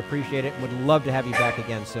certainly appreciate it and would love to have you back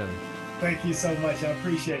again soon. Thank you so much. I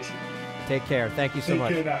appreciate you. Take care. Thank you so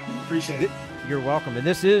much. Take care now. Appreciate it. You're welcome. And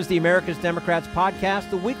this is the America's Democrats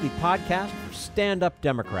podcast, the weekly podcast for stand-up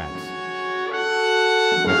Democrats.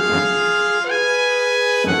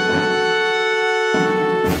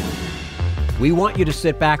 We want you to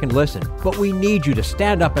sit back and listen, but we need you to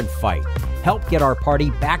stand up and fight. Help get our party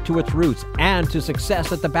back to its roots and to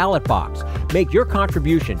success at the ballot box. Make your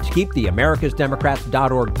contribution to keep the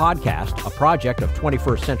americasdemocrats.org podcast, a project of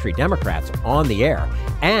 21st Century Democrats, on the air,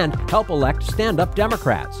 and help elect stand-up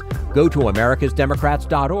Democrats. Go to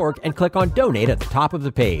americasdemocrats.org and click on Donate at the top of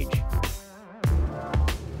the page.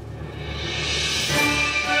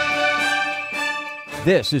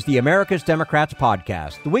 This is the America's Democrats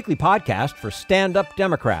podcast, the weekly podcast for stand-up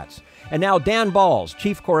Democrats. And now Dan Balz,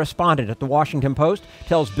 chief correspondent at The Washington Post,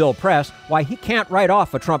 tells Bill Press why he can't write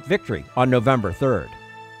off a Trump victory on November 3rd.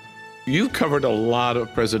 You've covered a lot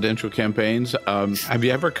of presidential campaigns. Have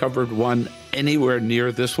you ever covered one anywhere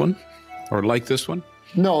near this one or like this one?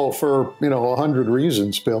 No, for 100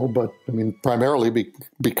 reasons, Bill. But I mean, primarily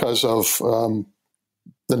because of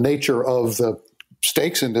the nature of the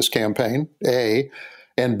stakes in this campaign, A,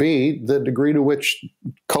 and B, the degree to which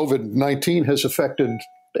COVID-19 has affected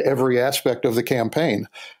every aspect of the campaign.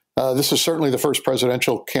 This is certainly the first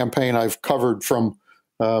presidential campaign I've covered from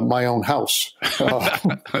my own house,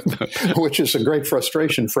 which is a great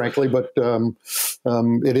frustration, frankly, but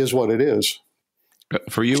it is what it is.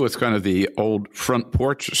 For you, it's kind of the old front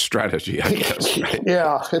porch strategy, I guess. Right?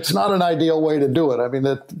 Yeah, it's not an ideal way to do it. I mean,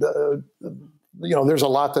 there's a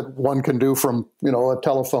lot that one can do from, a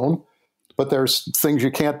telephone, but there's things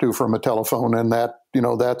you can't do from a telephone, and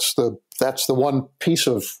that's the one piece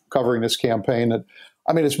of covering this campaign that,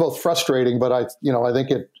 I mean, it's both frustrating, but I think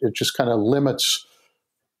it just kind of limits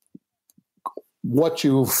what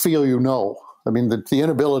you feel I mean, the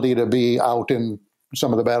inability to be out in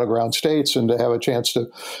some of the battleground states and to have a chance to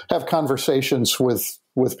have conversations with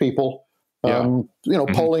people. Yeah.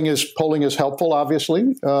 Polling is helpful,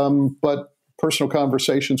 obviously, but personal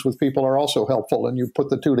conversations with people are also helpful, and you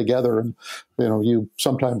put the two together and, you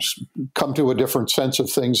sometimes come to a different sense of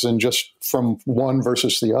things than just from one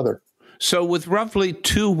versus the other. So with roughly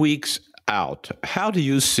 2 weeks out, how do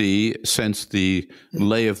you see, since the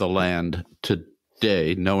lay of the land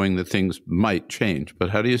today, knowing that things might change,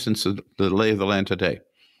 but how do you sense the lay of the land today?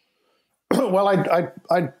 Well, I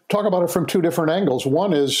talk about it from two different angles.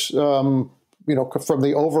 One is, from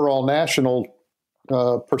the overall national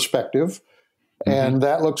perspective. And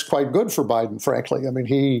that looks quite good for Biden, frankly. I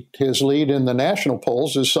mean, his lead in the national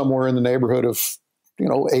polls is somewhere in the neighborhood of,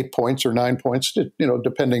 8 points or 9 points,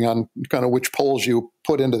 depending on kind of which polls you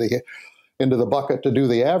put into the bucket to do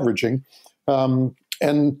the averaging. We've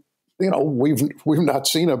not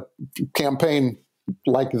seen a campaign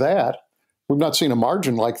like that. We've not seen a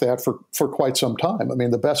margin like that for quite some time. I mean,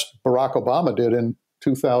 the best Barack Obama did in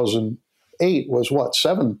 2008 was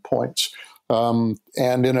 7 points,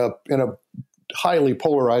 and in a highly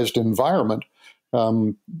polarized environment,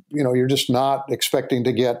 you're just not expecting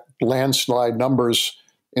to get landslide numbers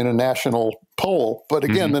in a national poll. But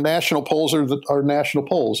again, the national polls are national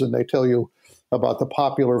polls, and they tell you about the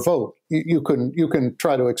popular vote. You can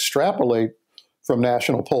try to extrapolate from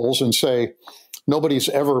national polls and say nobody's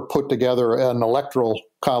ever put together an electoral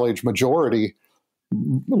college majority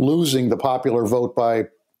losing the popular vote by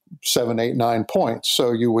 7, 8, 9 points.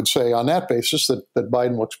 So you would say on that basis that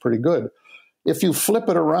Biden looks pretty good. If you flip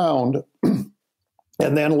it around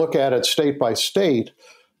and then look at it state by state,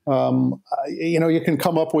 you can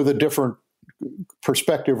come up with a different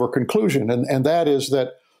perspective or conclusion. And that is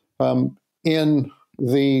that in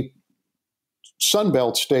the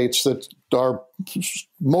Sunbelt states that are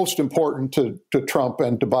most important to Trump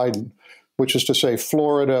and to Biden, which is to say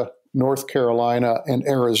Florida, North Carolina, and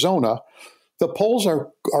Arizona, the polls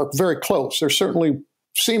are very close. They're certainly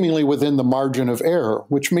seemingly within the margin of error,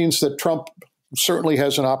 which means that Trump certainly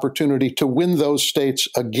has an opportunity to win those states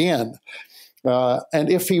again. And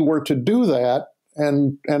if he were to do that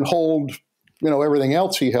and hold, everything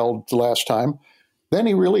else he held the last time, then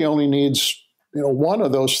he really only needs, one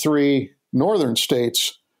of those three northern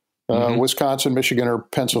states, Wisconsin, Michigan, or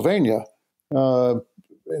Pennsylvania,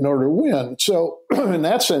 in order to win. So in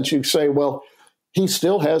that sense, you say, well, he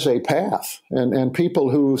still has a path. And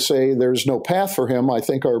people who say there's no path for him, I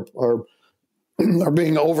think are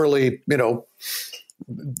being overly,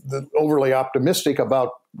 overly optimistic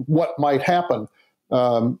about what might happen.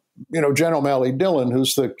 Jen O'Malley Dillon,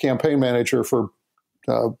 who's the campaign manager for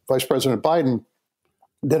Vice President Biden,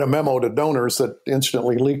 did a memo to donors that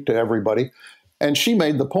instantly leaked to everybody. And she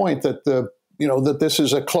made the point that that this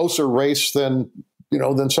is a closer race than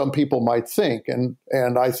some people might think. And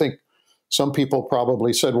I think some people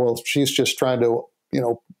probably said, well, she's just trying to,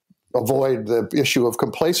 avoid the issue of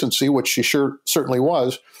complacency, which she certainly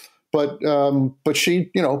was. But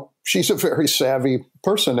she, she's a very savvy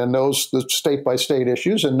person and knows the state by state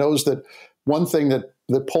issues and knows that one thing that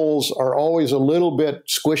the polls are always a little bit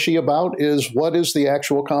squishy about is what is the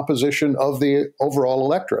actual composition of the overall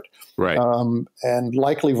electorate. Right. And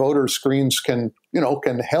likely voter screens can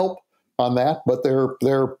help on that, but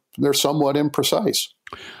they're somewhat imprecise.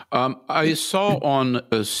 I saw on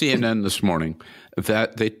CNN this morning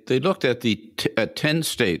that they looked at at 10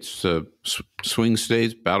 states, swing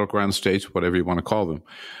states, battleground states, whatever you want to call them,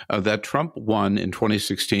 that Trump won in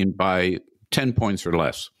 2016 by 10 points or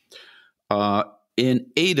less. In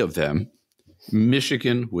 8 of them,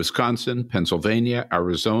 Michigan, Wisconsin, Pennsylvania,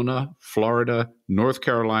 Arizona, Florida, North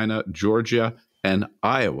Carolina, Georgia, and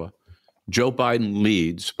Iowa, Joe Biden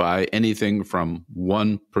leads by anything from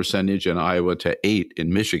 1% in Iowa to 8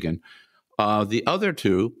 in Michigan. The other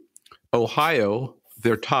 2, Ohio,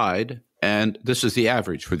 they're tied, and this is the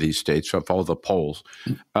average for these states of all the polls.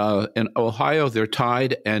 In Ohio, they're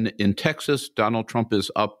tied, and in Texas, Donald Trump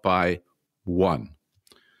is up by 1.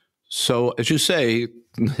 So, as you say,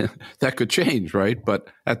 that could change, right? But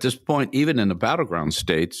at this point, even in the battleground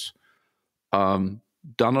states,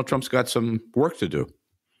 Donald Trump's got some work to do.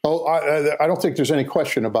 Oh, I don't think there's any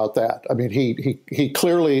question about that. I mean, he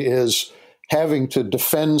clearly is having to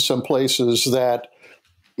defend some places that,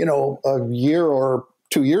 a year or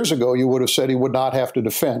 2 years ago, you would have said he would not have to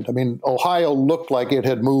defend. I mean, Ohio looked like it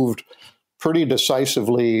had moved pretty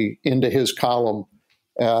decisively into his column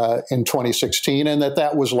in 2016, and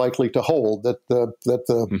that was likely to hold. That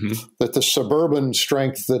the suburban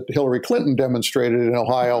strength that Hillary Clinton demonstrated in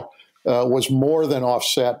Ohio was more than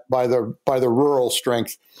offset by the rural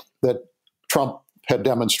strength that Trump had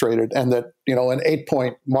demonstrated, and that an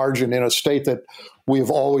 8-point margin in a state that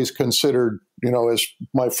we've always considered, as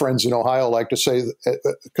my friends in Ohio like to say,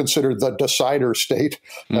 considered the decider state,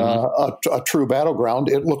 a true battleground.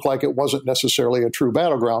 It looked like it wasn't necessarily a true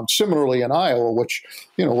battleground. Similarly, in Iowa, which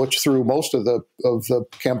through most of the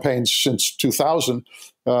campaigns since 2000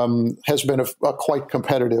 has been a quite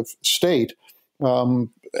competitive state.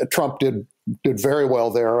 Trump did very well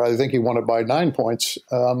there. I think he won it by 9 points,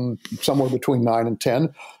 somewhere between 9 and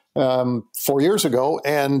 10, 4 years ago,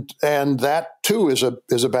 and that too is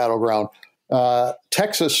a battleground.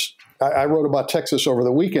 Texas, I wrote about Texas over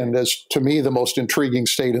the weekend as, to me, the most intriguing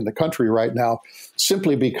state in the country right now,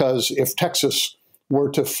 simply because if Texas were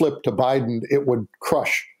to flip to Biden, it would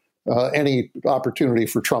crush any opportunity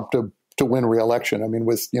for Trump to win re-election. I mean,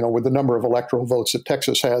 with the number of electoral votes that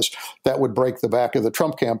Texas has, that would break the back of the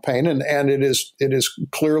Trump campaign. And it is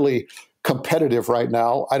clearly competitive right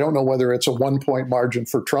now. I don't know whether it's a 1-point margin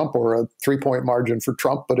for Trump or a 3-point margin for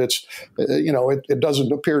Trump, but it's, it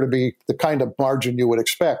doesn't appear to be the kind of margin you would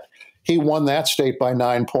expect. He won that state by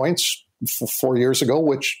 9 points 4 years ago,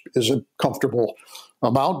 which is a comfortable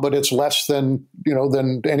amount, but it's less than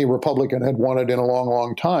any Republican had won it in a long,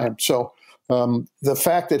 long time. So the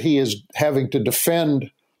fact that he is having to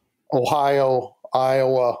defend Ohio,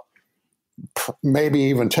 Iowa, maybe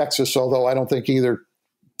even Texas, although I don't think either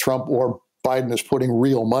Trump or Biden is putting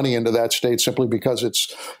real money into that state simply because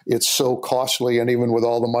it's so costly, and even with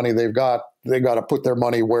all the money they got to put their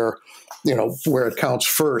money where it counts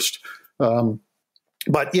first.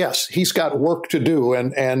 But yes, he's got work to do,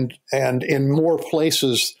 and in more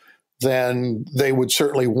places then they would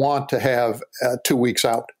certainly want to have 2 weeks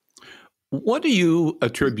out. What do you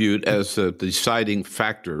attribute as a deciding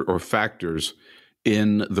factor or factors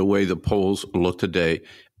in the way the polls look today?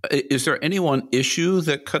 Is there any one issue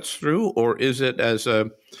that cuts through, or is it, as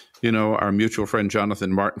our mutual friend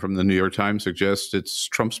Jonathan Martin from the New York Times suggests, it's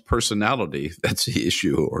Trump's personality that's the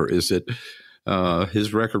issue, or is it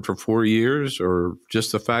his record for 4 years, or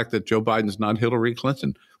just the fact that Joe Biden's not Hillary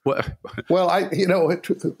Clinton? Well,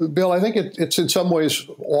 Bill, I think it's in some ways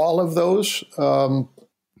all of those.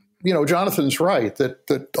 Jonathan's right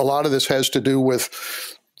that a lot of this has to do with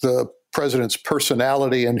the president's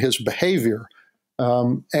personality and his behavior.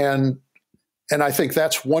 And I think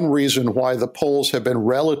that's one reason why the polls have been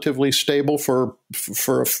relatively stable for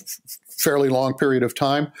a fairly long period of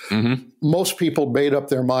time. Mm-hmm. Most people made up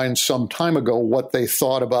their minds some time ago what they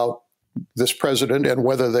thought about this president and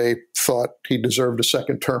whether they thought he deserved a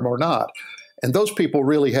second term or not. And those people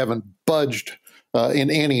really haven't budged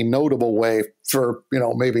in any notable way for,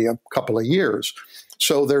 maybe a couple of years.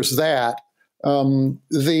 So there's that.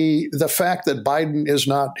 The fact that Biden is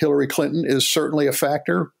not Hillary Clinton is certainly a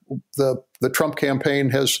factor. The Trump campaign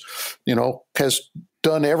has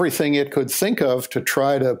done everything it could think of to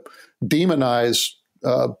try to demonize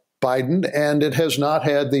Biden, and it has not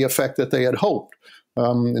had the effect that they had hoped.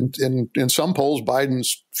 In some polls,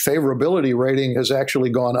 Biden's favorability rating has actually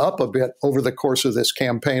gone up a bit over the course of this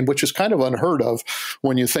campaign, which is kind of unheard of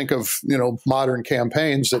when you think of, modern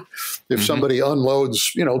campaigns, that if somebody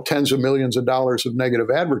unloads, tens of millions of dollars of negative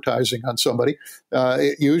advertising on somebody,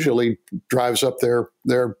 it usually drives up their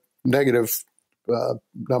negative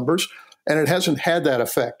numbers. And it hasn't had that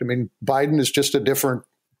effect. I mean, Biden is just a different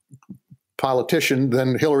politician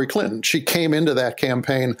than Hillary Clinton. She came into that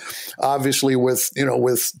campaign obviously with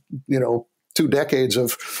 2 decades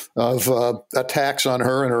of attacks on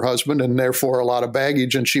her and her husband, and therefore a lot of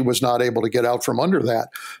baggage, and she was not able to get out from under that.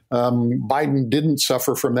 Biden didn't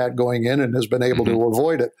suffer from that going in and has been able to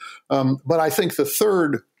avoid it. But I think the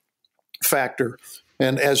third factor,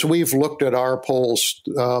 and as we've looked at our polls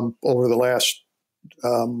over the last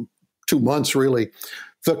 2 months, really,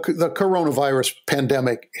 the coronavirus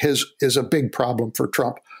pandemic is a big problem for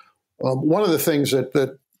Trump. One of the things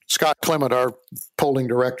that Scott Clement, our polling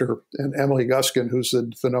director, and Emily Guskin, who's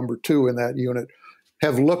the number 2 in that unit,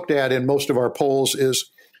 have looked at in most of our polls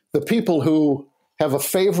is the people who have a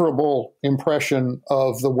favorable impression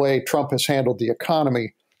of the way Trump has handled the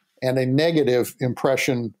economy and a negative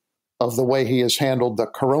impression of the way he has handled the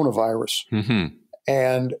coronavirus. Mm-hmm.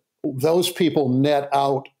 And those people net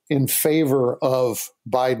out in favor of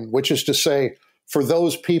Biden, which is to say, for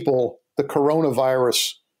those people, the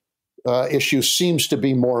coronavirus issue seems to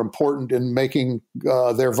be more important in making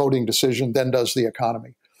their voting decision than does the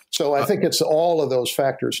economy. So I think it's all of those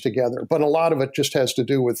factors together. But a lot of it just has to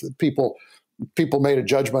do with people. People made a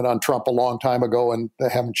judgment on Trump a long time ago, and they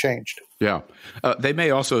haven't changed. Yeah. They may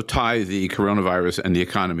also tie the coronavirus and the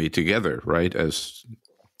economy together, right?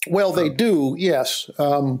 Well, they do, yes.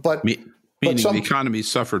 Meaning the economy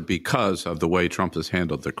suffered because of the way Trump has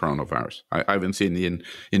handled the coronavirus. I haven't seen the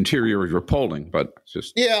interior of your polling, but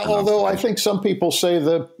just although I think some people say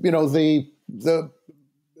the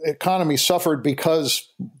economy suffered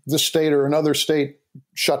because the state or another state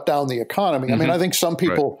shut down the economy. Mm-hmm. I mean, I think some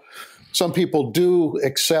people do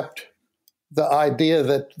accept the idea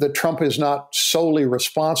that Trump is not solely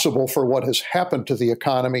responsible for what has happened to the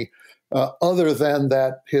economy, other than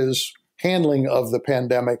that his handling of the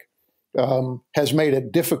pandemic has made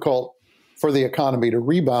it difficult for the economy to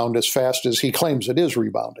rebound as fast as he claims it is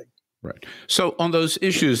rebounding. Right. So on those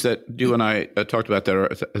issues that you and I talked about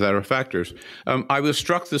that are factors, I was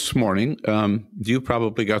struck this morning. You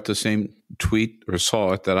probably got the same tweet or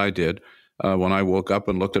saw it that I did when I woke up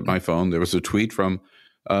and looked at my phone. There was a tweet from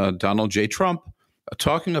Donald J. Trump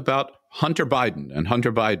talking about Hunter Biden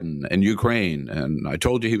and Ukraine. And I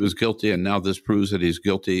told you he was guilty, and now this proves that he's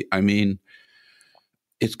guilty. I mean,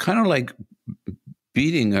 it's kind of like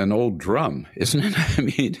beating an old drum, isn't it? I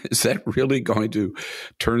mean, is that really going to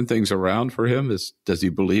turn things around for him? Does he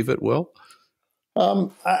believe it will?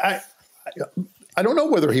 I don't know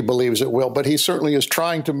whether he believes it will, but he certainly is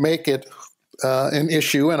trying to make it an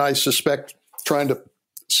issue, and I suspect trying to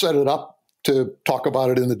set it up to talk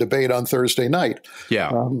about it in the debate on Thursday night.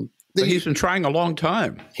 Yeah. But he's been trying a long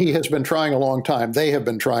time. He has been trying a long time. They have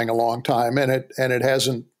been trying a long time, and it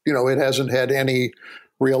hasn't had any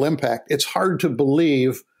real impact. It's hard to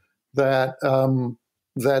believe that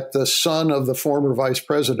that the son of the former vice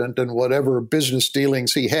president and whatever business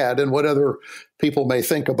dealings he had, and what other people may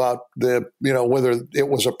think about whether it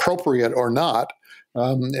was appropriate or not,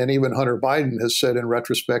 and even Hunter Biden has said in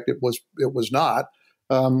retrospect it was not.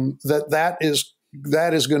 that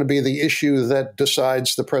is going to be the issue that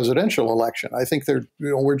decides the presidential election. I think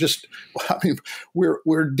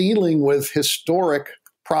we're dealing with historic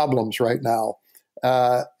problems right now.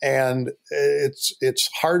 And it's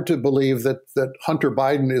hard to believe that Hunter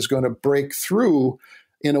Biden is going to break through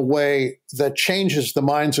in a way that changes the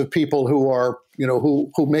minds of people who are,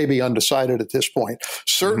 who may be undecided at this point.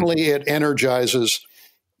 Certainly, it energizes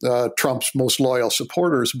Trump's most loyal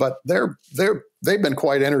supporters, but they've been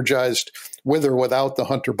quite energized with or without the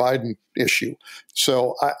Hunter Biden issue.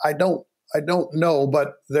 So I don't know,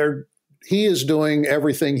 but he is doing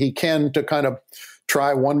everything he can to kind of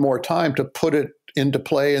try one more time to put it into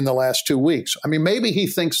play in the last 2 weeks. I mean, maybe he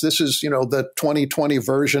thinks this is, the 2020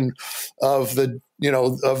 version of the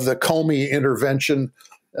Comey intervention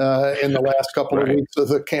in the last couple of weeks of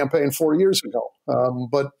the campaign 4 years ago.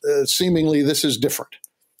 But seemingly this is different.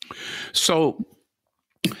 So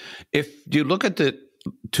if you look at the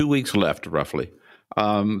 2 weeks left, roughly,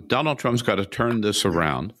 Donald Trump's got to turn this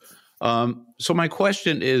around. So my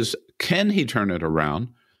question is, can he turn it around?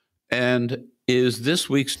 And is this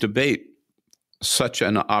week's debate such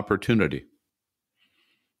an opportunity?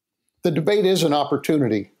 The debate is an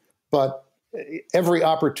opportunity, but every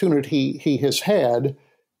opportunity he has had,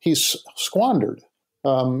 he's squandered.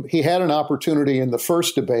 He had an opportunity in the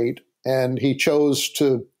first debate, and he chose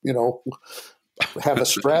to, have a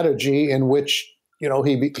strategy in which,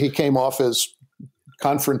 he came off as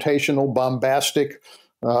confrontational, bombastic,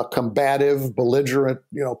 combative, belligerent.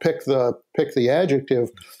 Pick the adjective.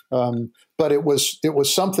 But it was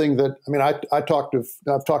something that, I've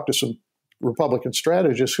talked to some Republican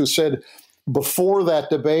strategists who said before that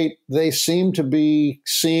debate, they seemed to be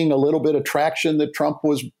seeing a little bit of traction that Trump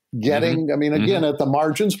was getting. Again, at the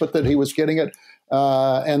margins, but that he was getting it.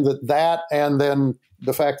 And and then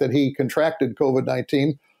the fact that he contracted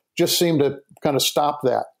COVID-19 just seemed to kind of stop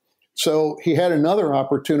that. So he had another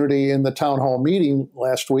opportunity in the town hall meeting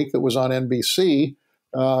last week that was on NBC.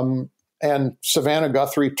 And Savannah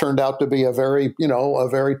Guthrie turned out to be a very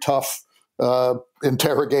tough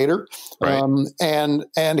interrogator. Right.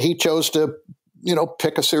 And he chose to,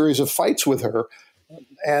 pick a series of fights with her.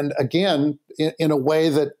 And again, in a way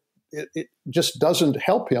that it just doesn't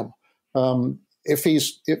help him. If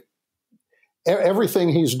everything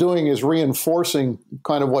he's doing is reinforcing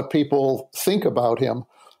kind of what people think about him,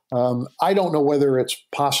 I don't know whether it's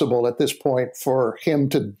possible at this point for him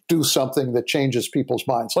to do something that changes people's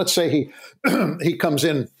minds. Let's say he comes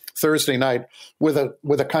in Thursday night with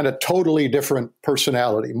a kind of totally different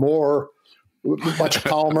personality, much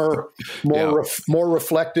calmer, more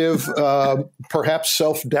reflective, perhaps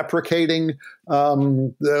self-deprecating,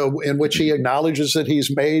 in which he acknowledges that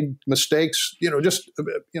he's made mistakes.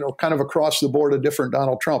 Kind of across the board, a different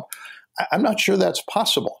Donald Trump. I'm not sure that's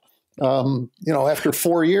possible. After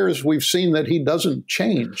 4 years, we've seen that he doesn't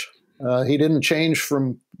change. He didn't change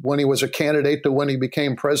from when he was a candidate to when he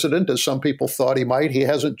became president, as some people thought he might. He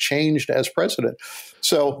hasn't changed as president.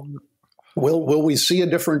 So will we see a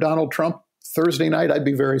different Donald Trump Thursday night? I'd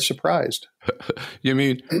be very surprised. You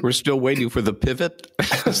mean we're still waiting for the pivot?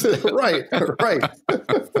 Right.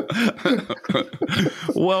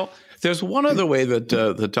 Well, there's one other way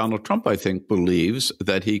that Donald Trump, I think, believes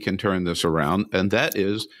that he can turn this around, and that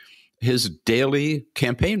is his daily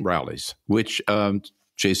campaign rallies, which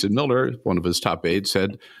Jason Miller, one of his top aides,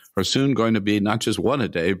 said are soon going to be not just one a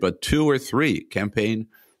day, but 2 or 3 campaign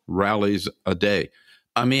rallies a day.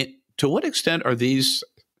 To what extent are these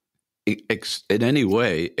in any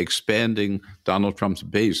way expanding Donald Trump's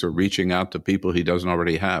base or reaching out to people he doesn't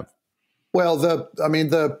already have? Well,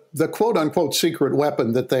 the quote unquote secret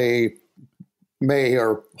weapon that they may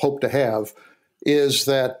or hope to have is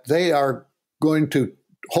that they are going to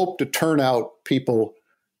hope to turn out people,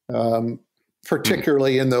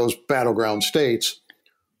 particularly in those battleground states,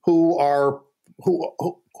 who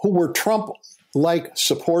were Trump-like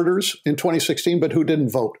supporters in 2016, but who didn't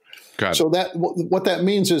vote. So that what that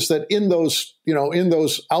means is that in those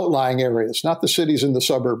outlying areas, not the cities and the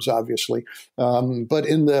suburbs, obviously, but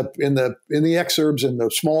in the exurbs, in the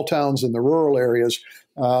small towns, in the rural areas,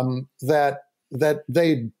 that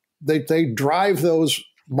they drive those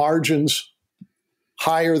margins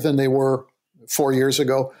higher than they were 4 years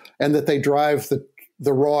ago, and that they drive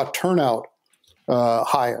the raw turnout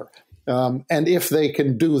higher. And if they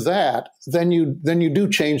can do that, then you do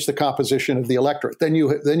change the composition of the electorate. Then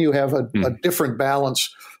you have a different balance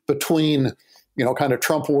between kind of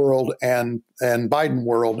Trump world and Biden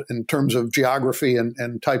world in terms of geography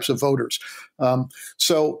and types of voters.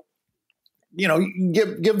 So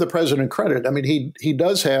give the president credit. I mean, he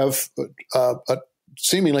does have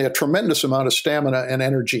seemingly a tremendous amount of stamina and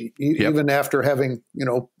energy, even after having,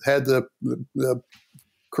 had the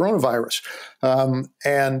coronavirus.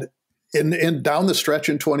 And in down the stretch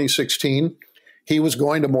in 2016, he was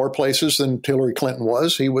going to more places than Hillary Clinton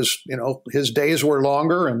was. He was, his days were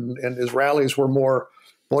longer and his rallies were more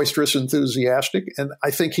boisterous, enthusiastic. And I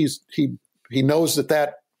think he knows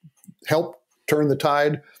that helped turn the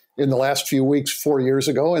tide in the last few weeks 4 years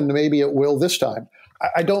ago, and maybe it will this time.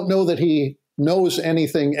 I don't know that he knows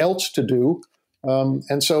anything else to do,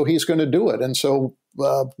 and so he's going to do it. And so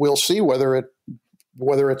we'll see whether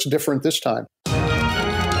it's different this time.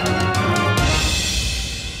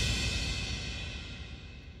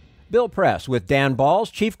 Bill Press with Dan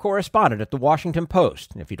Balz, chief correspondent at The Washington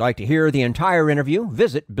Post. If you'd like to hear the entire interview,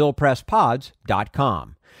 visit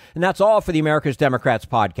BillPressPods.com. And that's all for the America's Democrats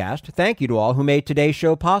podcast. Thank you to all who made today's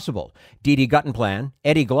show possible. Dee Guttenplan,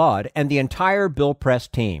 Eddie Glaude, and the entire Bill Press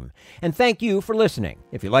team. And thank you for listening.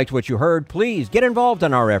 If you liked what you heard, please get involved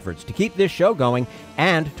in our efforts to keep this show going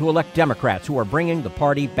and to elect Democrats who are bringing the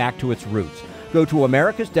party back to its roots. Go to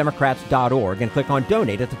americasdemocrats.org and click on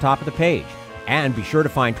Donate at the top of the page. And be sure to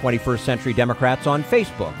find 21st Century Democrats on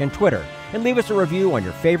Facebook and Twitter, and leave us a review on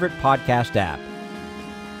your favorite podcast app.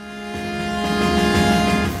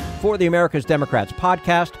 For the America's Democrats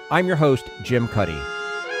podcast, I'm your host, Jim Cuddy.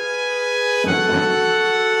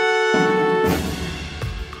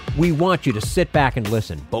 We want you to sit back and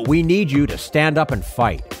listen, but we need you to stand up and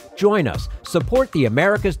fight. Join us. Support the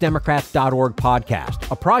americasdemocrats.org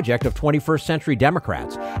podcast, a project of 21st Century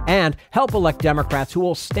Democrats, and help elect Democrats who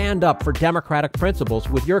will stand up for democratic principles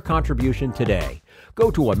with your contribution today.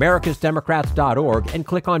 Go to americasdemocrats.org and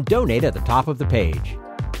click on Donate at the top of the page.